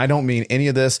 Like, and I don't mean any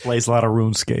of this. Plays a lot of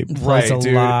RuneScape. Right, a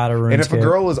dude. lot of And if a RuneScape.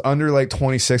 girl is under like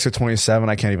 26 or 27,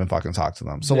 I can't even fucking talk to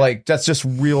them. So like, that's just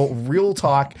real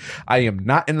talk. I am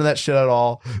not into that shit at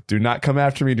all. Do not come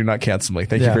after me. Do not cancel me.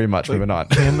 Thank you Yeah. very much. Moving on.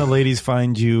 Can the ladies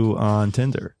find you on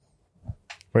Tinder?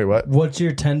 Wait, what? What's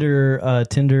your Tinder age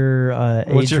What's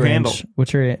your range? handle?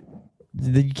 What's your?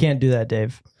 You can't do that,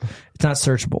 Dave. It's not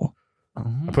searchable.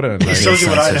 I put it in. Shows you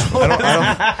what I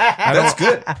know. That's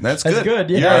good. That's good. good,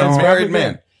 yeah. You're It's a very married good.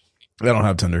 man. I don't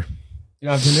have Tinder. You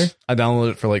don't have Tinder? I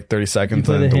downloaded it for like 30 You seconds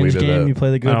play and the then Hinge deleted game? it. You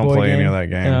play the good I don't boy play game? any of that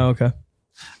game. Oh, okay.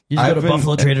 You just I've go to been-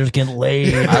 Buffalo Traders, get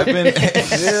laid. I've been yeah,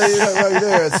 right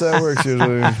there. That's how it works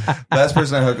usually. last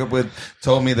person I hook up with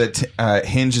told me that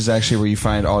Hinge is actually where you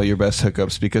find all your best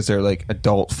hookups because they're like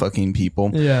adult fucking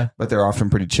people, Yeah. but they're often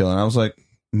pretty chill. And I was like,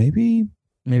 maybe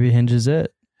Hinge is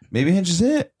it. Hinge is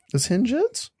it. Is Hinge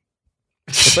it?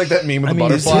 It's like that meme with I the mean,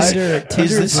 butterfly. Tinder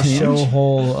is this a Hinge?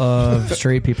 showhole of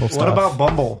straight people stuff. What about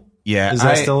Bumble? Yeah, Is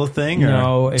that still a thing? Or?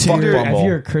 No, if Tinder-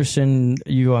 you're a Christian,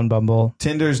 you go on Bumble.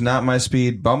 Tinder's not my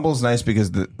speed. Bumble's nice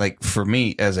because like for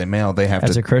me as a male, they have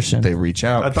As to a Christian. they reach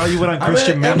out. I thought you went on I'm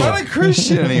Christian I'm Mingle. not a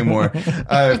Christian anymore.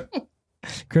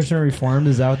 Christian Reformed,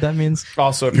 is that what that means?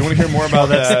 Also, if you want to hear more about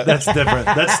that, That's different.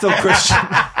 That's still Christian.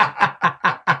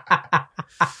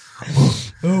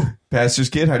 Pastor's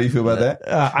kid, how do you feel about that?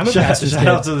 I'm a pastor's Shout kid.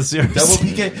 out to the series. Double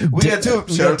PK. We got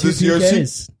 2. Shout out to two the CRC.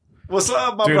 PKs. What's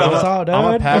up, my Dude, brother? What's up, dude? I'm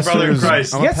a My brother in pastor's.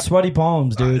 Christ. You got sweaty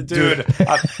palms, dude. Dude,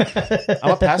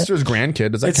 I'm a pastor's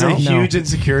grandkid. Does that it's count? a No. huge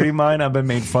insecurity of mine. I've been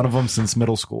made fun of him since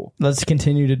middle school. Let's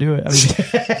continue to do it. I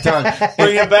mean, Dog,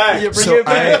 Bring it back. Bring so it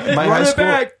back. my Run high it school,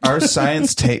 back. our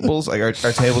science tables, like our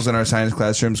tables in our science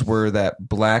classrooms were that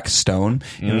black stone.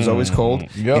 And it was always cold.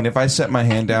 Yep. And if I set my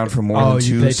hand down for more Oh, than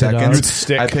you 2 picked it up. seconds, You'd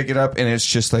stick. I pick it up and it's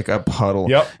just like a puddle.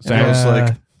 Yep, And I was same.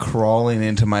 like crawling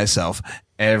into myself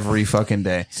every fucking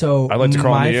day. So I like to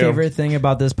crawl my into you. favorite thing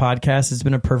about this podcast has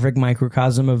been a perfect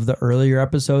microcosm of the earlier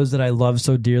episodes that I love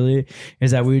so dearly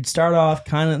is that we would start off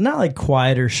kind of not like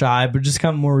quiet or shy, but just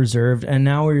kind of more reserved. And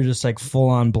now we're just like full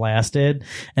on blasted.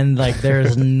 And like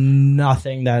there's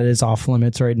nothing that is off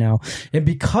limits right now. And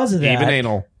because of that, Even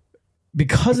anal.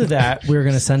 because of that, we're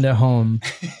going to send it home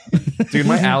Dude,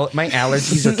 my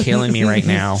allergies are killing me right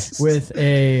now. with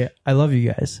a, I love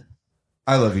you guys.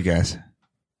 I love you guys.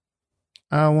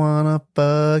 I wanna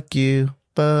fuck you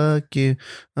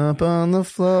up on the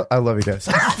floor. I love you guys.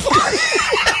 Oh,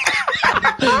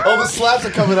 the slaps are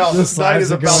coming out. This night slaps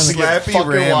is are about to going. get Slappy fucking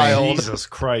Rammy. wild. Jesus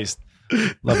Christ.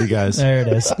 Love you guys. There it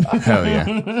is. Hell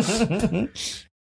yeah.